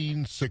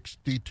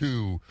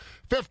 16.62.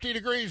 50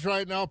 degrees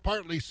right now,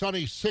 partly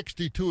sunny,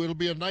 62. It'll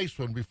be a nice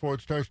one before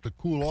it starts to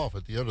cool off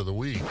at the end of the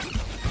week.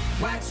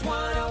 Wax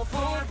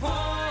 104.5.